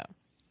more so.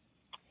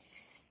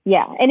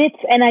 Yeah,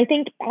 and I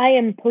think I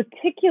am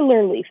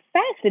particularly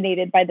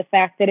fascinated by the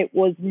fact that it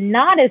was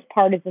not as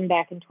partisan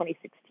back in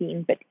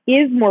 2016, but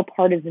is more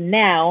partisan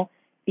now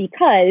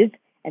because,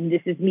 and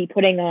this is me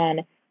putting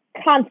on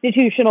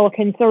constitutional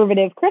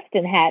conservative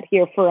Kristen hat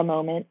here for a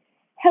moment.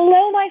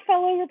 Hello, my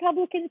fellow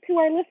Republicans who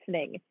are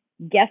listening.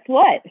 Guess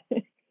what?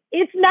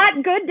 It's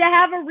not good to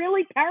have a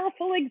really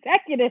powerful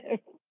executive.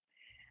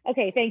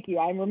 Okay, thank you.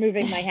 I'm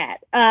removing my hat.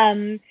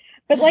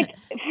 But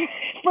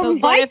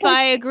what if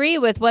I agree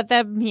with what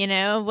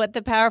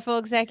the powerful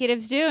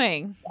executive's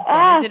doing?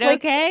 Is it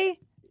okay?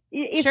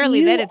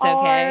 Surely then it's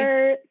okay.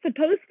 Are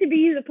supposed to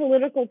be the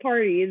political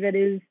party that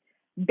is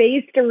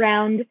based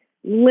around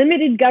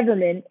limited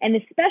government and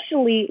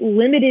especially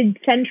limited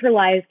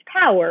centralized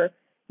power,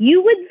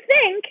 you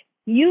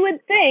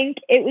would think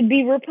it would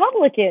be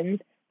Republicans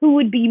who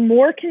would be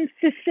more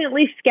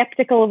consistently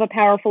skeptical of a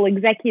powerful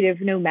executive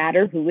no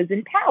matter who was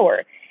in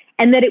power.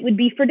 And that it would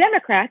be for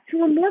Democrats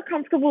who are more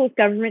comfortable with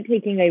government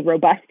taking a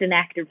robust and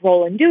active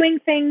role in doing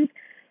things,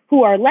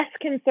 who are less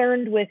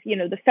concerned with,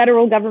 the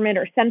federal government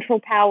or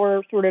central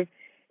power sort of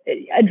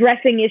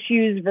addressing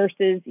issues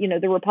versus,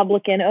 the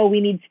Republican,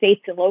 we need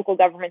states and local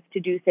governments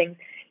to do things.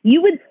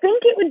 You would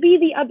think it would be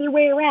the other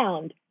way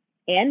around.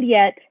 And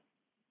yet,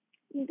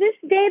 this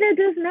data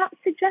does not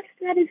suggest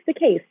that is the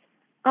case.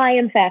 I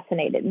am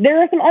fascinated.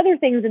 There are some other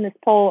things in this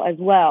poll as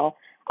well,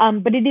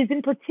 but it is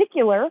in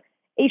particular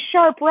a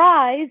sharp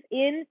rise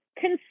in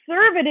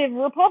conservative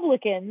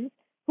Republicans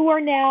who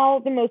are now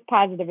the most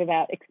positive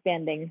about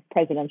expanding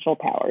presidential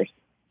powers.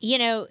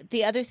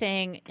 The other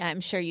thing I'm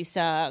sure you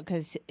saw,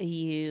 because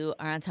you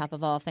are on top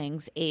of all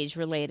things age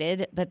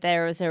related, but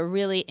there was a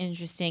really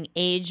interesting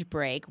age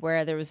break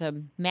where there was a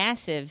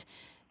massive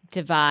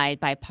divide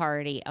by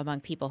party among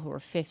people who were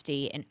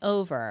 50 and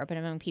over, but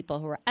among people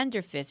who were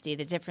under 50,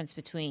 the difference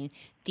between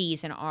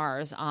D's and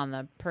R's on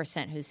the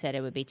percent who said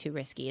it would be too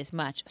risky is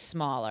much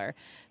smaller.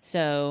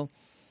 So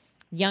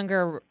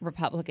younger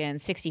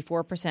Republicans,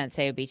 64%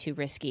 say it would be too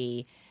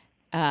risky.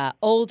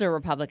 Older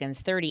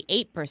Republicans,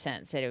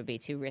 38% said it would be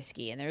too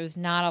risky. And there was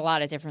not a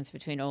lot of difference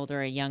between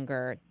older and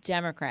younger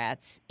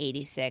Democrats,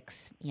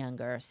 86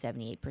 younger,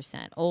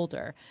 78%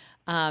 older.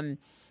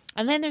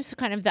 And then there's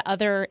kind of the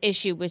other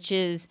issue, which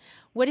is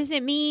what does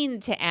it mean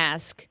to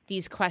ask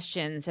these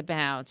questions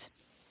about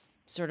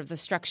sort of the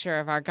structure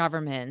of our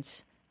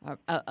government,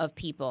 of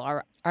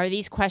people? Are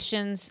these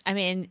questions,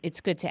 it's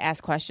good to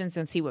ask questions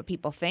and see what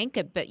people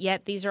think, but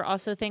yet these are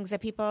also things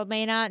that people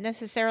may not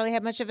necessarily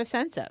have much of a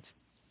sense of.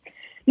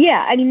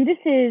 Yeah,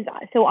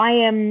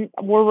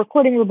 we're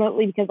recording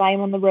remotely because I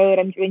am on the road.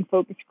 I'm doing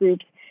focus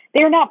groups.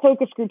 They are not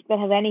focus groups that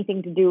have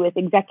anything to do with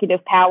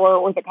executive power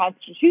or the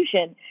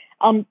Constitution.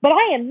 But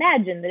I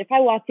imagine that if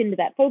I walked into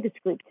that focus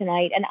group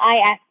tonight and I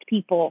asked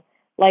people,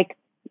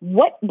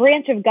 what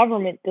branch of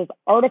government does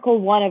Article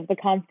 1 of the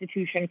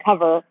Constitution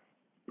cover?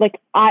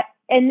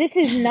 And this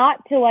is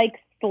not to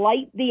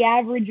slight the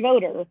average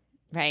voter,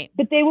 right?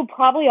 But they would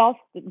probably all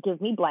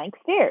give me blank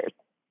stares.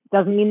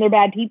 Doesn't mean they're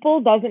bad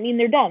people. Doesn't mean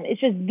they're dumb. It's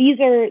just these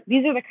are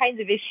the kinds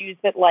of issues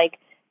that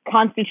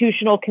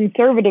constitutional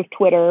conservative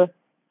Twitter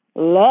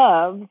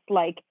loves.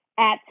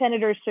 At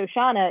Senator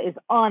Shoshana is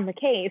on the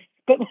case.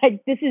 But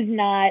this is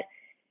not,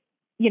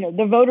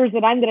 the voters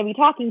that I'm going to be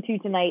talking to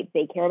tonight,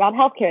 they care about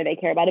healthcare, they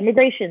care about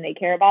immigration, they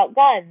care about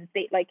guns.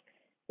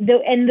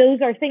 And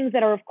those are things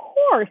that are, of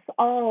course,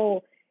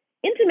 all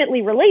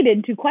intimately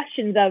related to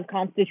questions of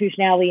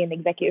constitutionality and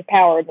executive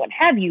power and what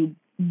have you.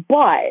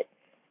 But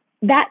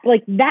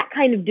that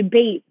kind of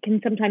debate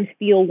can sometimes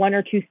feel one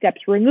or two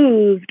steps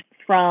removed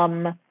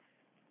from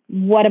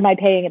what am I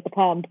paying at the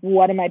pump?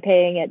 What am I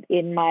paying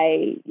in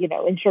my,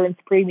 insurance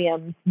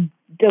premiums?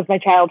 Does my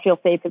child feel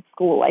safe at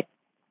school?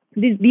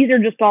 These are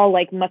just all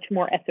much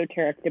more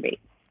esoteric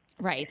debates.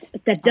 Right.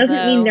 But that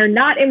doesn't mean they're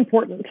not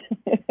important.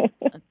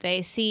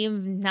 They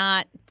seem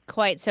not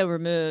quite so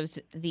removed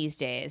these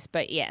days.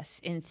 But yes,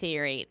 in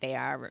theory, they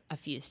are a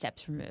few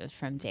steps removed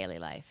from daily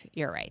life.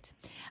 You're right.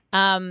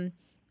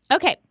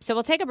 Okay, so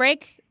we'll take a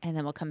break and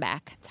then we'll come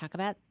back and talk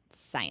about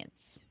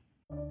science.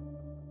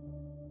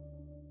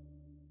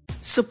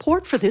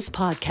 Support for this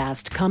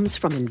podcast comes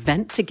from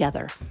Invent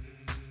Together.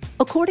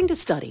 According to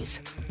studies,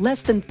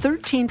 less than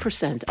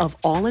 13% of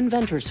all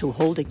inventors who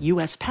hold a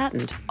U.S.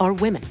 patent are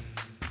women.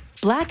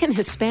 Black and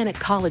Hispanic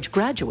college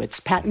graduates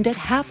patent at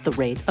half the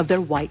rate of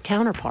their white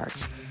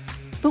counterparts.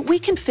 But we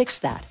can fix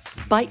that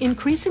by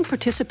increasing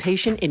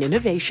participation in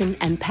innovation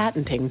and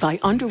patenting by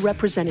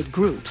underrepresented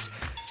groups.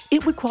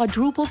 It would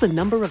quadruple the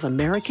number of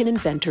American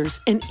inventors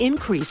and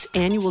increase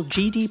annual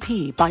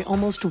GDP by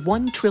almost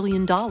 $1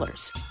 trillion.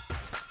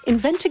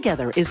 Invent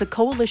Together is a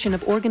coalition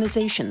of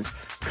organizations,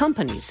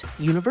 companies,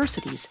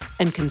 universities,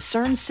 and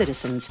concerned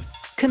citizens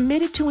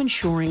committed to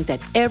ensuring that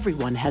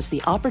everyone has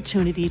the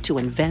opportunity to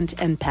invent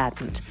and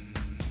patent.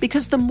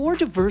 Because the more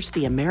diverse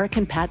the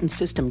American patent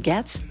system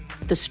gets,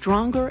 the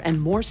stronger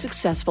and more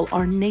successful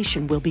our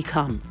nation will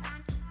become.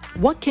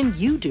 What can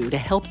you do to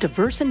help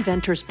diverse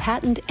inventors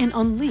patent and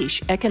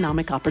unleash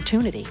economic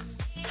opportunity?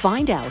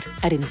 Find out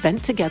at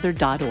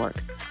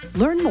inventtogether.org.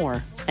 Learn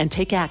more and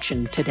take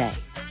action today.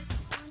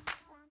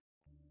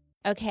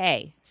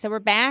 Okay, so we're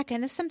back,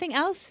 and this is something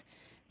else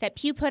that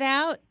Pew put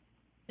out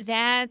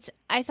that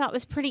I thought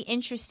was pretty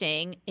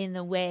interesting in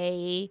the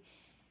way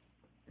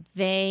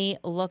they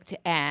looked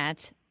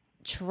at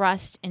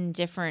trust in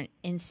different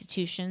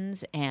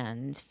institutions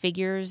and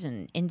figures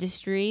and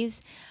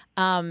industries.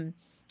 To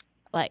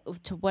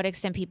what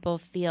extent people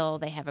feel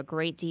they have a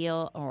great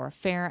deal or a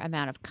fair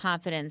amount of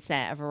confidence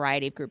that a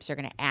variety of groups are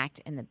going to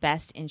act in the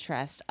best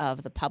interest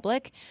of the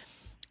public.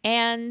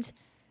 And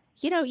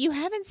you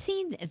haven't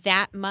seen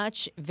that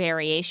much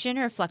variation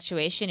or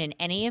fluctuation in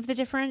any of the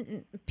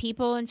different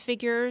people and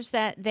figures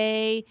that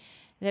they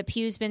that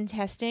Pew's been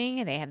testing,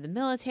 and they have the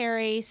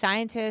military,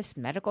 scientists,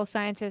 medical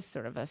scientists,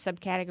 sort of a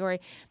subcategory,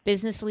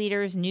 business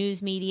leaders,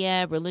 news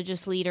media,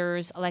 religious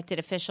leaders, elected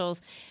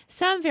officials,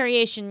 some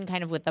variation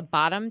kind of with the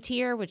bottom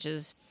tier, which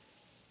is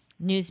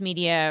news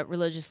media,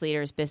 religious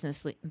leaders,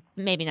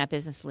 maybe not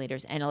business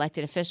leaders, and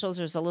elected officials.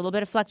 There's a little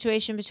bit of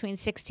fluctuation between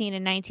 16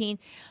 and 19,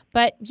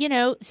 but,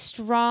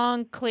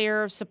 strong,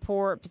 clear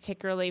support,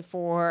 particularly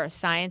for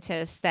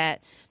scientists,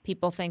 that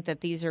people think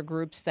that these are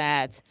groups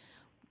that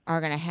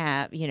are going to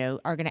have,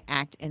 are going to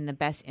act in the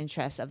best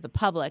interests of the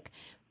public.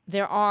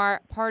 There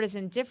are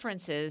partisan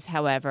differences,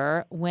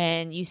 however,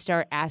 when you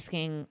start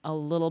asking a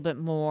little bit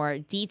more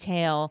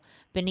detail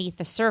beneath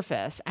the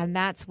surface. And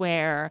that's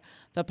where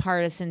the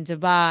partisan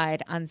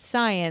divide on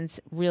science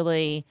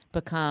really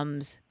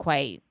becomes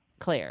quite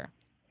clear.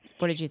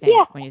 What did you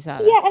think when you saw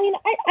this? Yeah, I mean,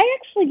 I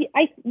actually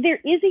there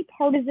is a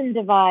partisan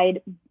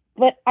divide,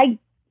 but I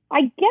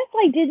guess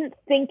I didn't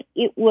think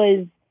it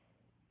was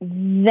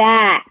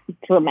that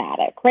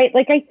dramatic, right?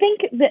 Like, I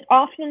think that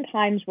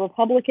oftentimes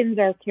Republicans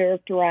are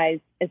characterized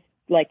as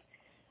like,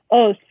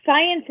 oh,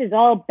 science is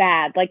all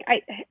bad. Like,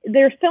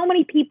 there's so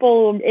many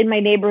people in my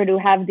neighborhood who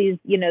have these,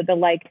 the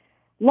like,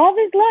 love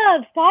is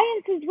love,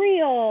 science is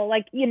real,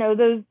 like,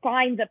 those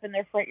signs up in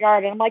their front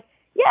yard. And I'm like,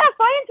 yeah,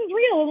 science is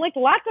real. And like,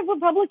 lots of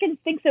Republicans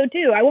think so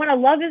too. I want to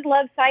love is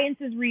love,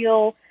 science is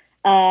real.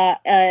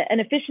 An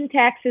efficient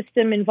tax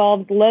system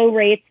involves low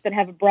rates that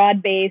have a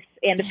broad base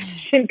and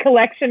efficient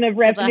collection of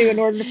revenue in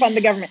order to fund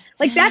the government.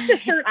 Like, that's the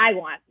shirt I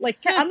want. Like,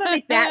 I'm going to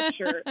make that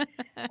shirt.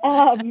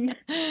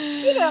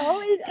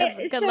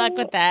 Good luck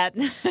with that.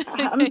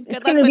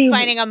 Good luck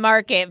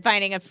with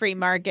finding a free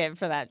market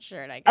for that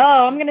shirt, I guess.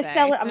 I'm going to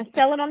sell it. I'm going to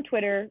sell it on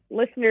Twitter.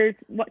 Listeners,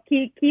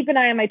 keep an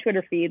eye on my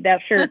Twitter feed.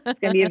 That shirt is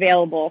going to be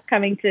available,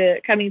 coming to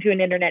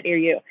an internet near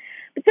you.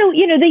 But so,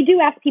 they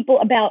do ask people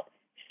about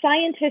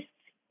scientists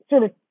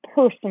sort of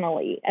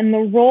personally and the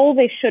role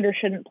they should or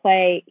shouldn't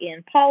play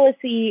in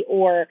policy,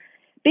 or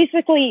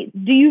basically,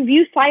 do you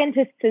view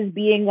scientists as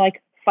being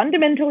like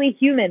fundamentally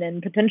human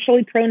and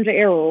potentially prone to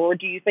error, or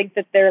do you think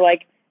that they're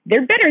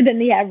better than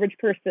the average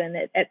person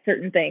at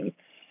certain things?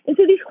 And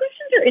so these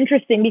questions are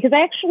interesting because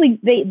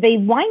they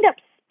wind up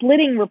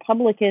splitting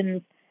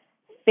Republicans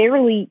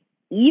fairly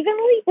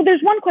evenly. Well,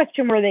 there's one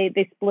question where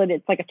they split,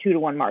 it's like a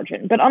 2-to-1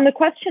 margin. But on the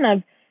question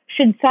of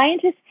should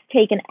scientists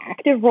take an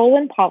active role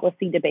in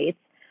policy debates,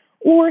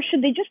 or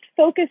should they just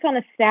focus on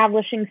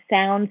establishing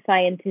sound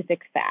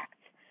scientific facts?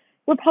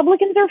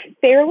 Republicans are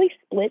fairly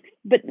split,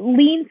 but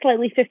lean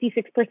slightly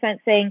 56%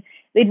 saying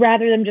they'd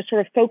rather them just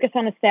sort of focus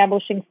on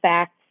establishing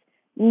facts,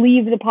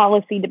 leave the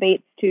policy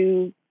debates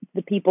to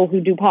the people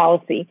who do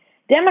policy.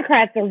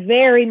 Democrats are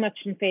very much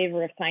in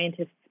favor of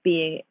scientists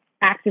being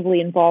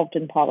actively involved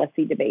in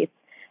policy debates.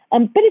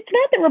 But it's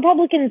not that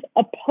Republicans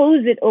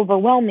oppose it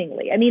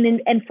overwhelmingly. I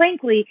mean, and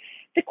frankly,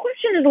 the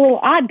question is a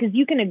little odd because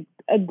you can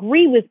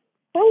agree with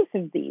both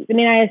of these. I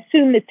mean, I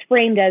assume it's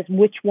framed as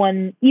which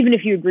one, even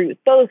if you agree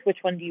with both, which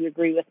one do you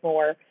agree with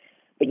more?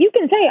 But you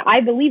can say, I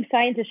believe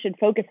scientists should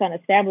focus on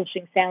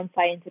establishing sound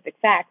scientific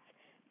facts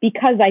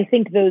because I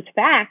think those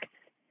facts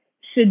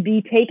should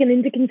be taken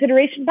into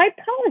consideration by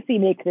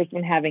policymakers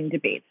when having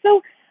debates.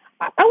 So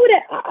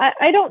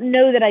I don't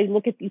know that I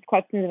look at these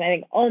questions and I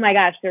think, oh my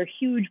gosh, there are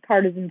huge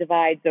partisan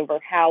divides over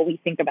how we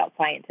think about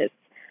scientists.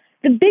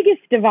 The biggest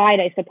divide,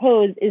 I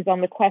suppose, is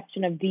on the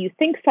question of, do you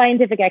think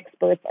scientific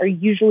experts are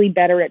usually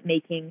better at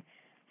making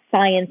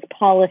science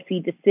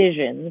policy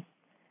decisions?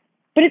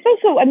 But it's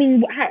also, I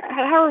mean,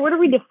 what are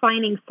we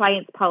defining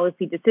science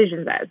policy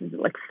decisions as? Is it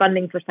like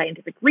funding for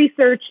scientific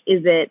research?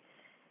 Is it,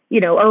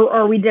 or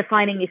are we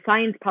defining a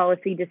science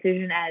policy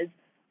decision as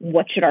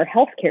what should our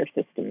healthcare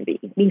system be?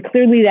 I mean,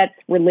 clearly that's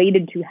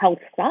related to health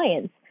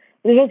science.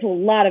 There's also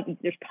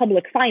there's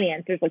public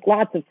finance. There's like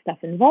lots of stuff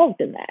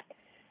involved in that.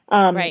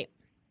 Right.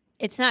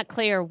 It's not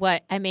clear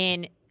what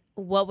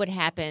would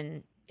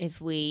happen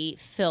if we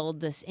filled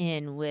this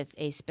in with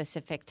a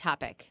specific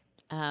topic.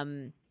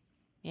 If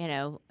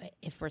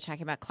we're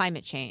talking about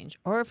climate change,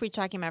 or if we're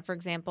talking about, for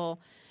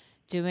example,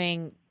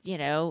 doing,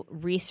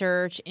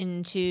 research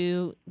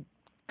into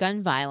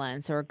gun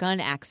violence or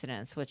gun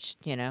accidents, which,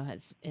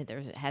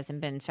 there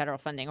hasn't been federal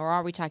funding, or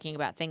are we talking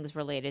about things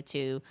related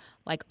to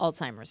like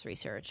Alzheimer's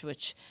research,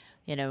 which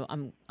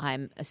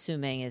I'm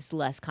assuming is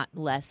less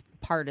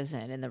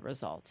partisan in the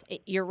results.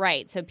 You're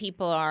right. So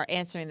people are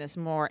answering this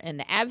more in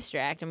the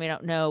abstract, and we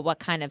don't know what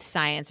kind of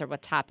science or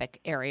what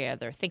topic area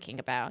they're thinking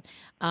about.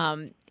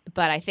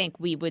 But I think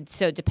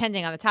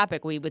depending on the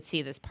topic, we would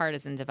see this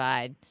partisan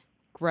divide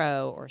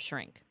grow or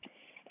shrink.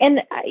 And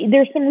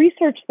there's some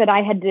research that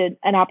I had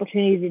an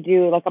opportunity to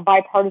do, like a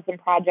bipartisan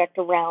project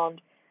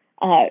around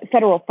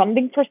federal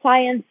funding for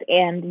science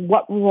and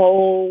what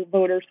role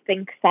voters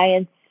think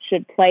science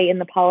should play in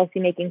the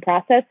policymaking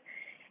process.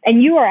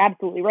 And you are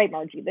absolutely right,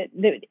 Margie, that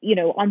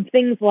on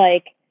things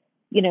like,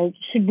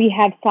 should we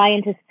have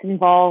scientists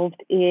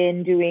involved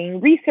in doing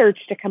research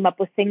to come up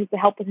with things to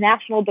help with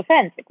national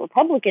defense? Like,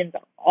 Republicans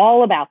are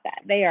all about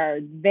that. They are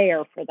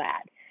there for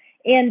that.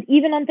 And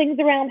even on things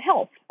around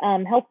health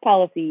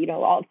policy,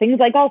 all, things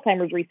like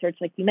Alzheimer's research,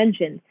 like you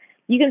mentioned,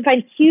 you can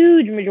find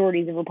huge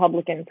majorities of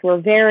Republicans who are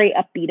very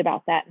upbeat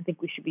about that and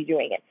think we should be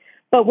doing it.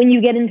 But when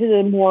you get into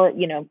the more,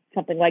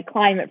 something like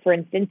climate, for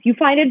instance, you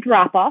find a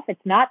drop off.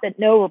 It's not that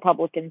no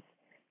Republicans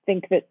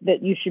think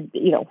that you should,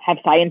 have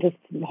scientists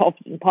involved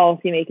in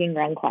policymaking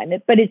around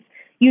climate, but it's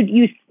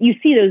you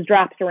see those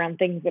drops around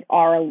things that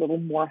are a little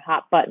more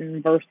hot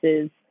button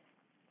versus,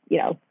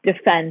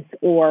 defense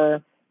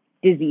or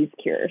disease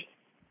cures.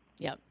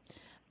 Yep.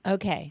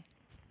 Okay.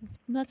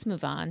 Let's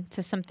move on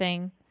to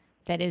something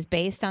that is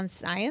based on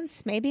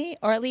science, maybe,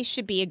 or at least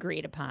should be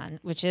agreed upon,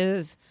 which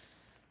is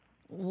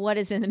what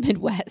is in the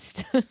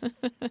Midwest.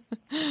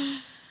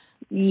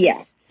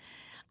 Yeah.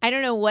 I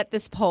don't know what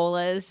this poll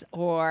is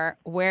or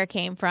where it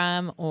came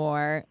from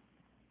or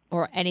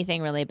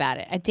anything really about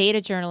it. A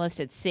data journalist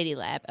at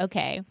CityLab.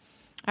 Okay.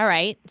 All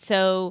right.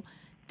 So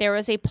there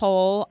was a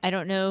poll. I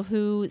don't know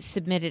who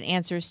submitted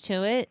answers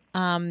to it,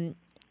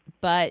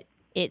 but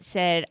it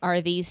said,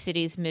 are these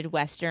cities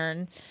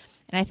Midwestern?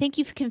 And I think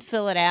you can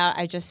fill it out.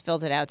 I just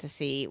filled it out to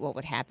see what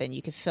would happen.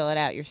 You could fill it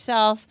out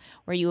yourself,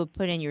 or you would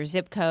put in your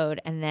zip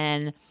code, and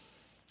then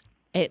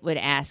it would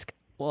ask,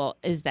 well,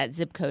 is that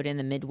zip code in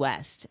the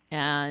Midwest?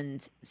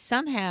 And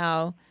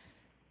somehow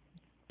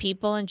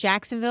people in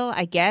Jacksonville,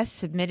 I guess,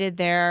 submitted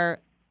their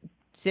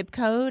zip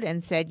code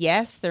and said,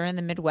 yes, they're in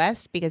the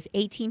Midwest, because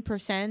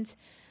 18%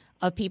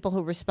 of people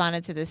who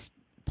responded to this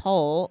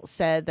poll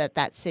said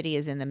that city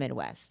is in the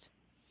Midwest.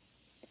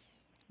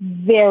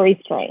 Very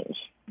strange.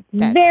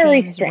 That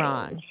Very seems strange.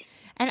 wrong.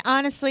 And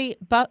honestly,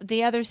 but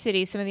the other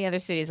cities, some of the other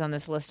cities on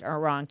this list are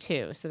wrong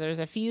too. So there's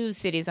a few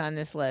cities on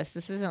this list.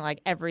 This isn't like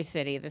every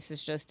city. This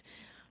is just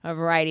a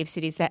variety of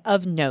cities that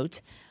of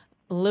note.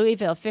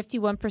 Louisville,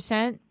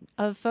 51%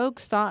 of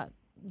folks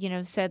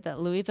said that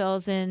Louisville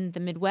is in the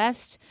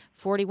Midwest.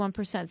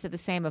 41% said the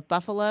same of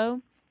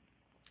Buffalo.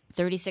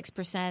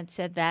 36%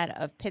 said that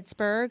of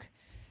Pittsburgh.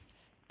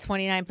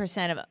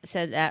 29%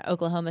 said that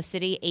Oklahoma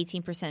City.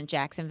 18%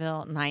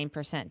 Jacksonville.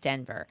 9%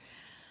 Denver.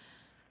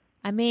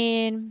 I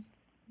mean,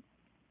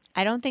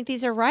 I don't think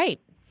these are right.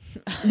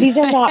 These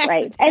are not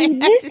right. And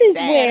this is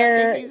where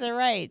I don't think these are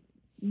right.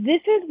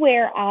 This is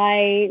where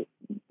I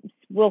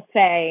will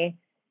say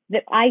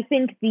that I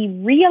think the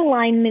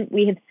realignment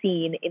we have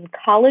seen in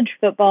college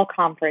football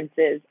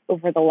conferences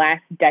over the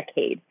last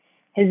decade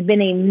has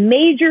been a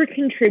major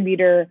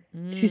contributor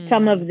to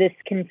some of this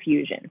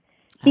confusion.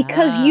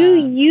 Because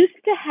you used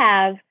to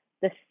have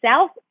the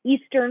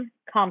Southeastern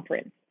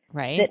Conference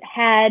that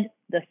had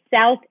the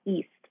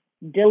Southeast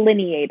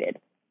delineated.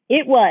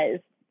 It was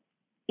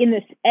in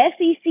the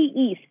SEC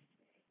East,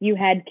 you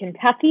had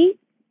Kentucky,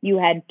 you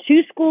had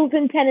 2 schools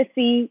in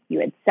Tennessee, you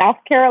had South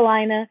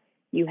Carolina,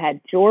 you had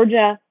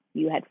Georgia,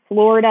 you had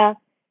Florida,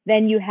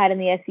 then you had in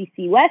the SEC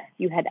West,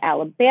 you had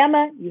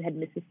Alabama, you had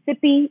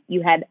Mississippi,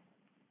 you had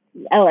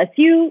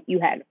LSU, you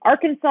had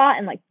Arkansas,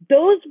 and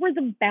those were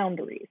the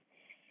boundaries.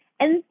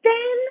 And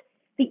then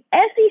the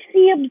SEC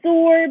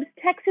absorbs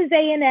Texas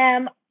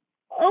A&M.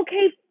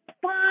 Okay,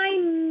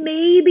 fine,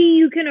 maybe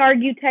you can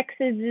argue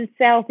Texas is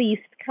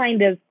Southeast,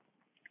 kind of.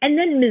 And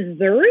then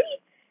Missouri?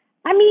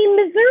 I mean,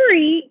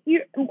 Missouri,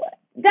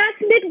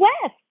 that's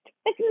Midwest.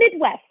 That's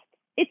Midwest.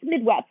 It's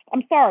Midwest.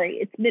 I'm sorry,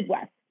 it's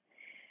Midwest.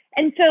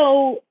 And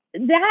so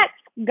that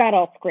got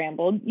all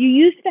scrambled. You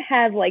used to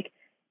have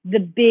the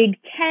Big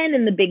 10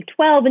 and the Big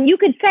 12, and you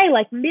could say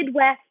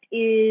Midwest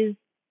is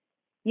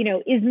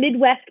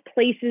Midwest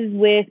places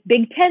with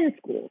Big 10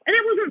 schools. And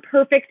that wasn't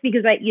perfect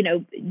because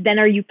then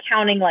are you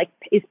counting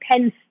is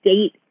Penn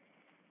State?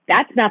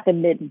 That's not the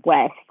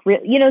Midwest,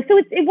 really. So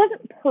it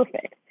wasn't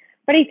perfect.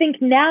 But I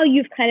think now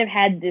you've kind of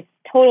had this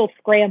total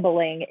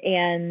scrambling.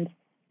 And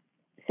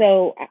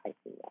so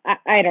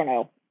I don't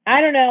know.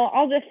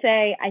 I'll just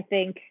say I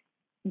think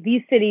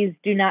these cities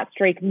do not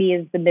strike me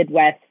as the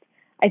Midwest.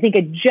 I think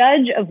a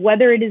judge of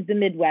whether it is the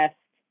Midwest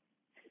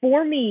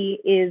for me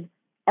is,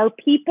 are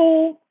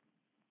people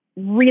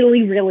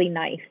really, really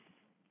nice?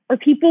 Are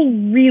people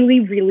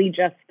really, really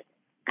just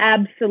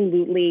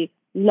absolutely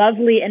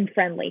lovely and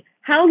friendly?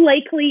 How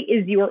likely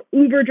is your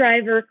Uber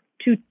driver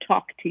to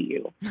talk to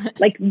you?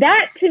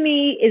 That to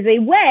me is a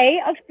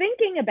way of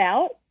thinking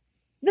about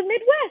the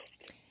Midwest.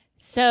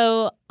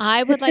 So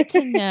I would like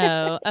to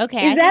know.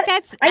 Okay,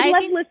 I'd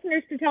love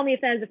listeners to tell me if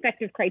that is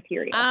effective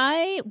criteria.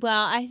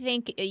 I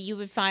think you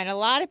would find a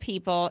lot of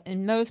people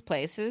in most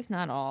places,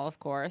 not all, of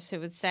course, who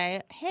would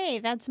say, "Hey,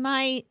 that's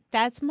my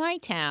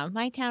town.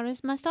 My town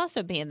must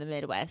also be in the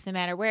Midwest, no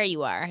matter where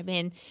you are." I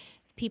mean,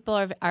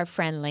 people are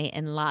friendly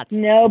in lots.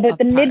 No, but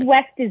the parts.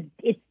 Midwest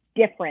it's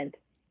different.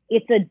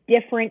 It's a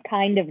different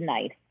kind of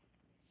nice.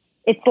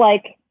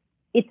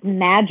 It's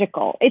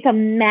magical. It's a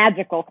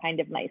magical kind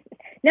of niceness.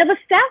 Now, the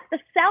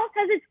South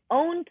has its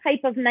own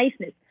type of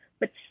niceness,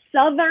 but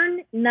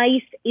Southern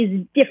nice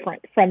is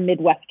different from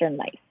Midwestern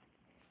nice.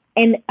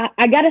 And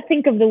I got to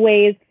think of the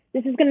ways,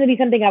 this is going to be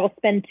something I will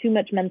spend too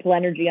much mental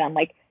energy on,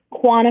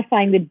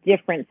 quantifying the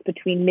difference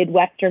between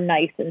Midwestern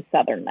nice and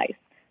Southern nice.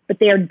 But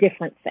they are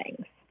different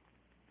things.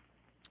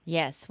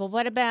 Yes. Well,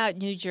 what about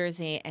New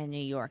Jersey and New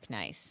York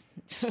nice?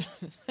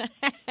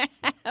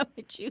 How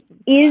would you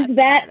Is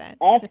classify that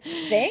a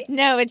thing?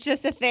 No, it's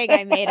just a thing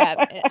I made up.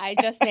 I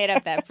just made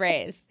up that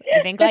phrase.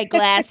 I think like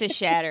glass is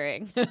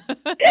shattering.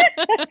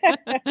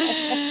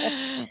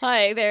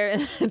 Like there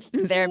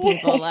are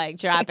people like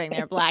dropping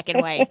their black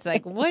and whites.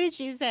 Like, what did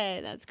she say?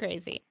 That's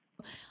crazy.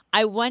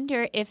 I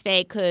wonder if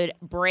they could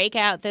break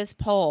out this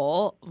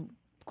poll,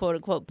 quote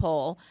unquote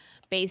poll,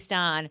 based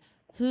on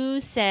who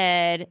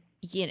said,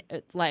 you know,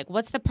 like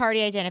what's the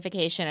party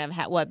identification of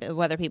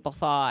whether people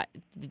thought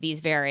these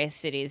various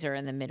cities are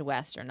in the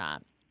Midwest or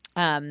not.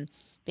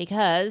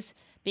 Because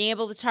being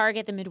able to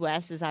target the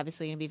Midwest is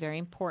obviously going to be very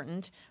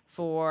important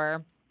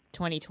for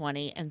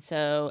 2020. And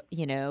so,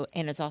 you know,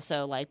 and it's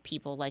also like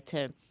people like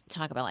to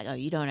talk about like, oh,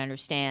 you don't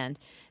understand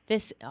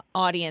this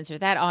audience or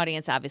that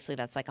audience. Obviously,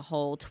 that's like a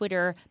whole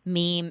Twitter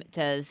meme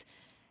does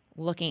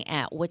looking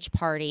at which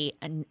party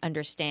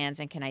understands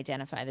and can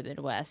identify the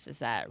Midwest. Does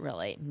that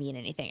really mean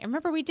anything? And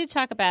remember, we did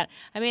talk about,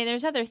 I mean,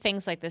 there's other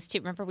things like this too.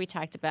 Remember, we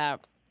talked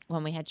about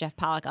when we had Jeff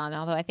Pollack on,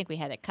 although I think we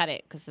had to cut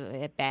it because we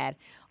had bad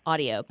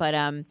audio. But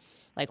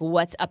like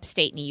what's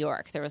upstate New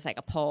York? There was like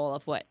a poll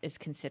of what is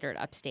considered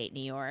upstate New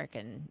York.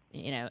 And,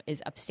 you know,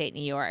 is upstate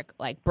New York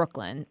like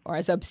Brooklyn, or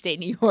is upstate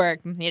New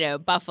York, you know,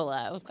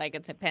 Buffalo? Like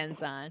it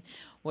depends on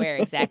where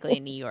exactly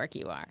in New York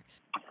you are.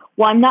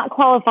 Well, I'm not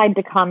qualified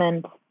to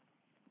comment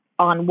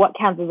on what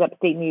counts as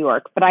upstate New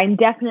York, but I'm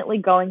definitely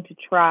going to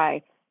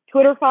try.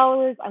 Twitter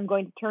followers, I'm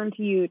going to turn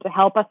to you to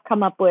help us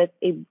come up with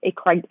a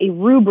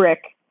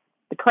rubric,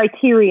 the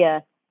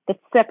criteria that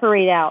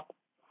separate out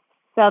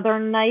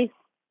Southern nice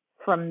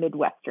from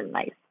Midwestern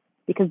nice,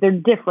 because they're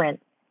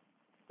different.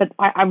 But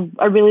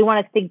I really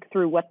want to think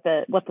through what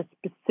the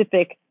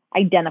specific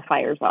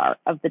identifiers are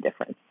of the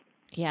difference.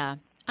 Yeah.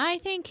 I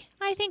think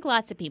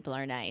lots of people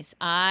are nice.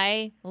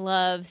 I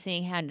love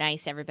seeing how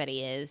nice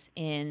everybody is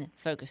in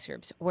focus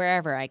groups.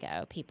 Wherever I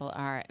go, people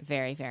are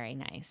very, very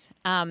nice.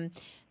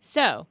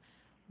 So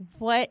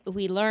what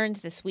we learned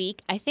this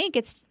week, I think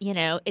it's, you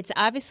know, it's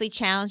obviously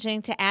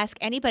challenging to ask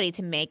anybody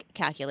to make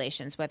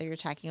calculations, whether you're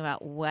talking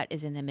about what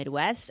is in the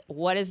Midwest,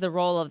 what is the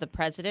role of the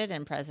president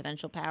and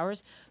presidential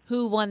powers,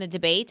 who won the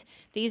debate.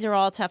 These are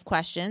all tough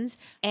questions.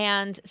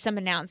 And some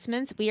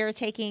announcements. We are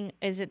taking,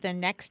 is it the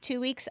next 2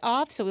 weeks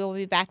off? So we will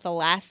be back the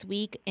last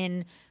week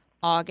in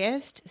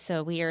August.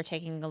 So we are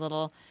taking a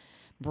little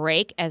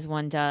break, as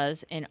one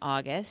does in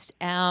August.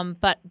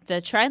 But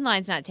the trend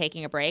line's not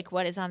taking a break.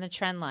 What is on the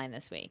trend line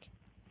this week?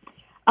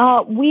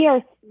 We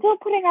are still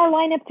putting our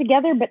lineup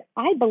together, but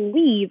I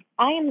believe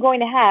I am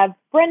going to have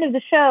friend of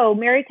the show,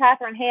 Mary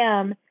Catherine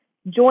Ham,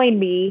 join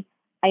me.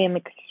 I am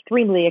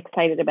extremely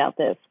excited about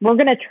this. We're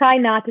going to try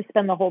not to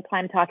spend the whole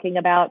time talking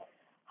about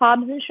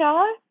Hobbs and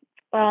Shaw,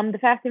 the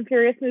Fast and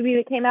Furious movie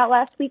that came out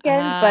last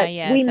weekend, but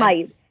yes, we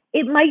might.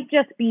 It might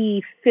just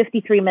be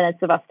 53 minutes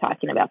of us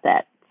talking about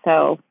that.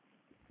 So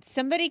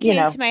somebody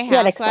came to my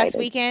house last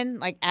weekend,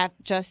 like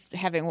just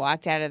having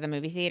walked out of the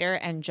movie theater,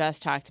 and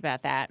just talked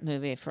about that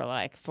movie for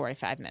like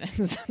 45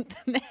 minutes.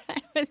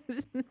 That was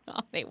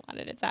all they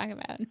wanted to talk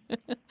about.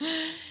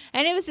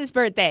 And it was his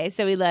birthday,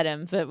 so we let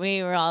him. But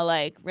we were all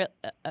like,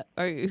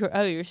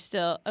 you're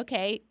still,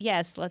 okay,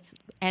 yes, let's.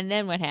 And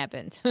then what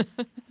happened?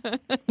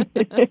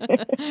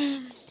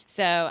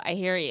 So I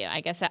hear you.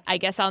 I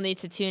guess I'll need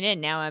to tune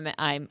in. Now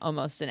I'm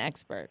almost an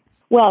expert.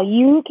 Well,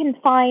 you can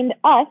find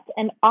us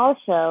and our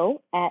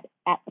show at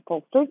The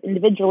Pollsters,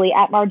 individually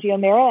at Margie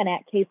O'Mara and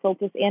at Kay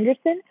Soltis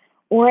Anderson,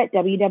 or at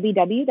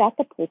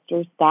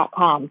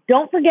www.thepollsters.com.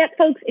 Don't forget,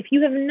 folks, if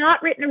you have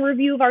not written a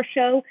review of our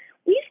show,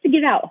 we used to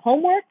give out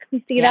homework. We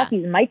used to give out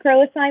these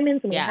micro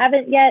assignments, and we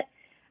haven't yet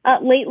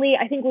lately.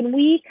 I think when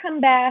we come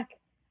back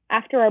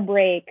after our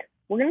break,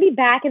 we're going to be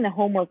back in the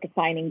homework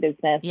assigning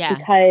business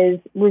because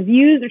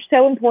reviews are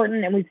so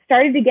important, and we've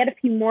started to get a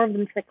few more of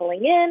them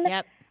trickling in.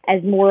 Yep.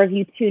 As more of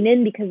you tune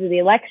in because of the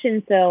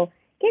election. So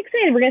get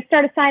excited. We're going to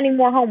start assigning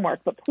more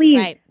homework. But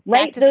please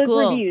write those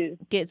reviews.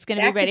 It's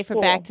going to be ready for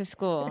back to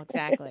school.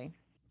 Exactly.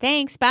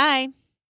 Thanks. Bye.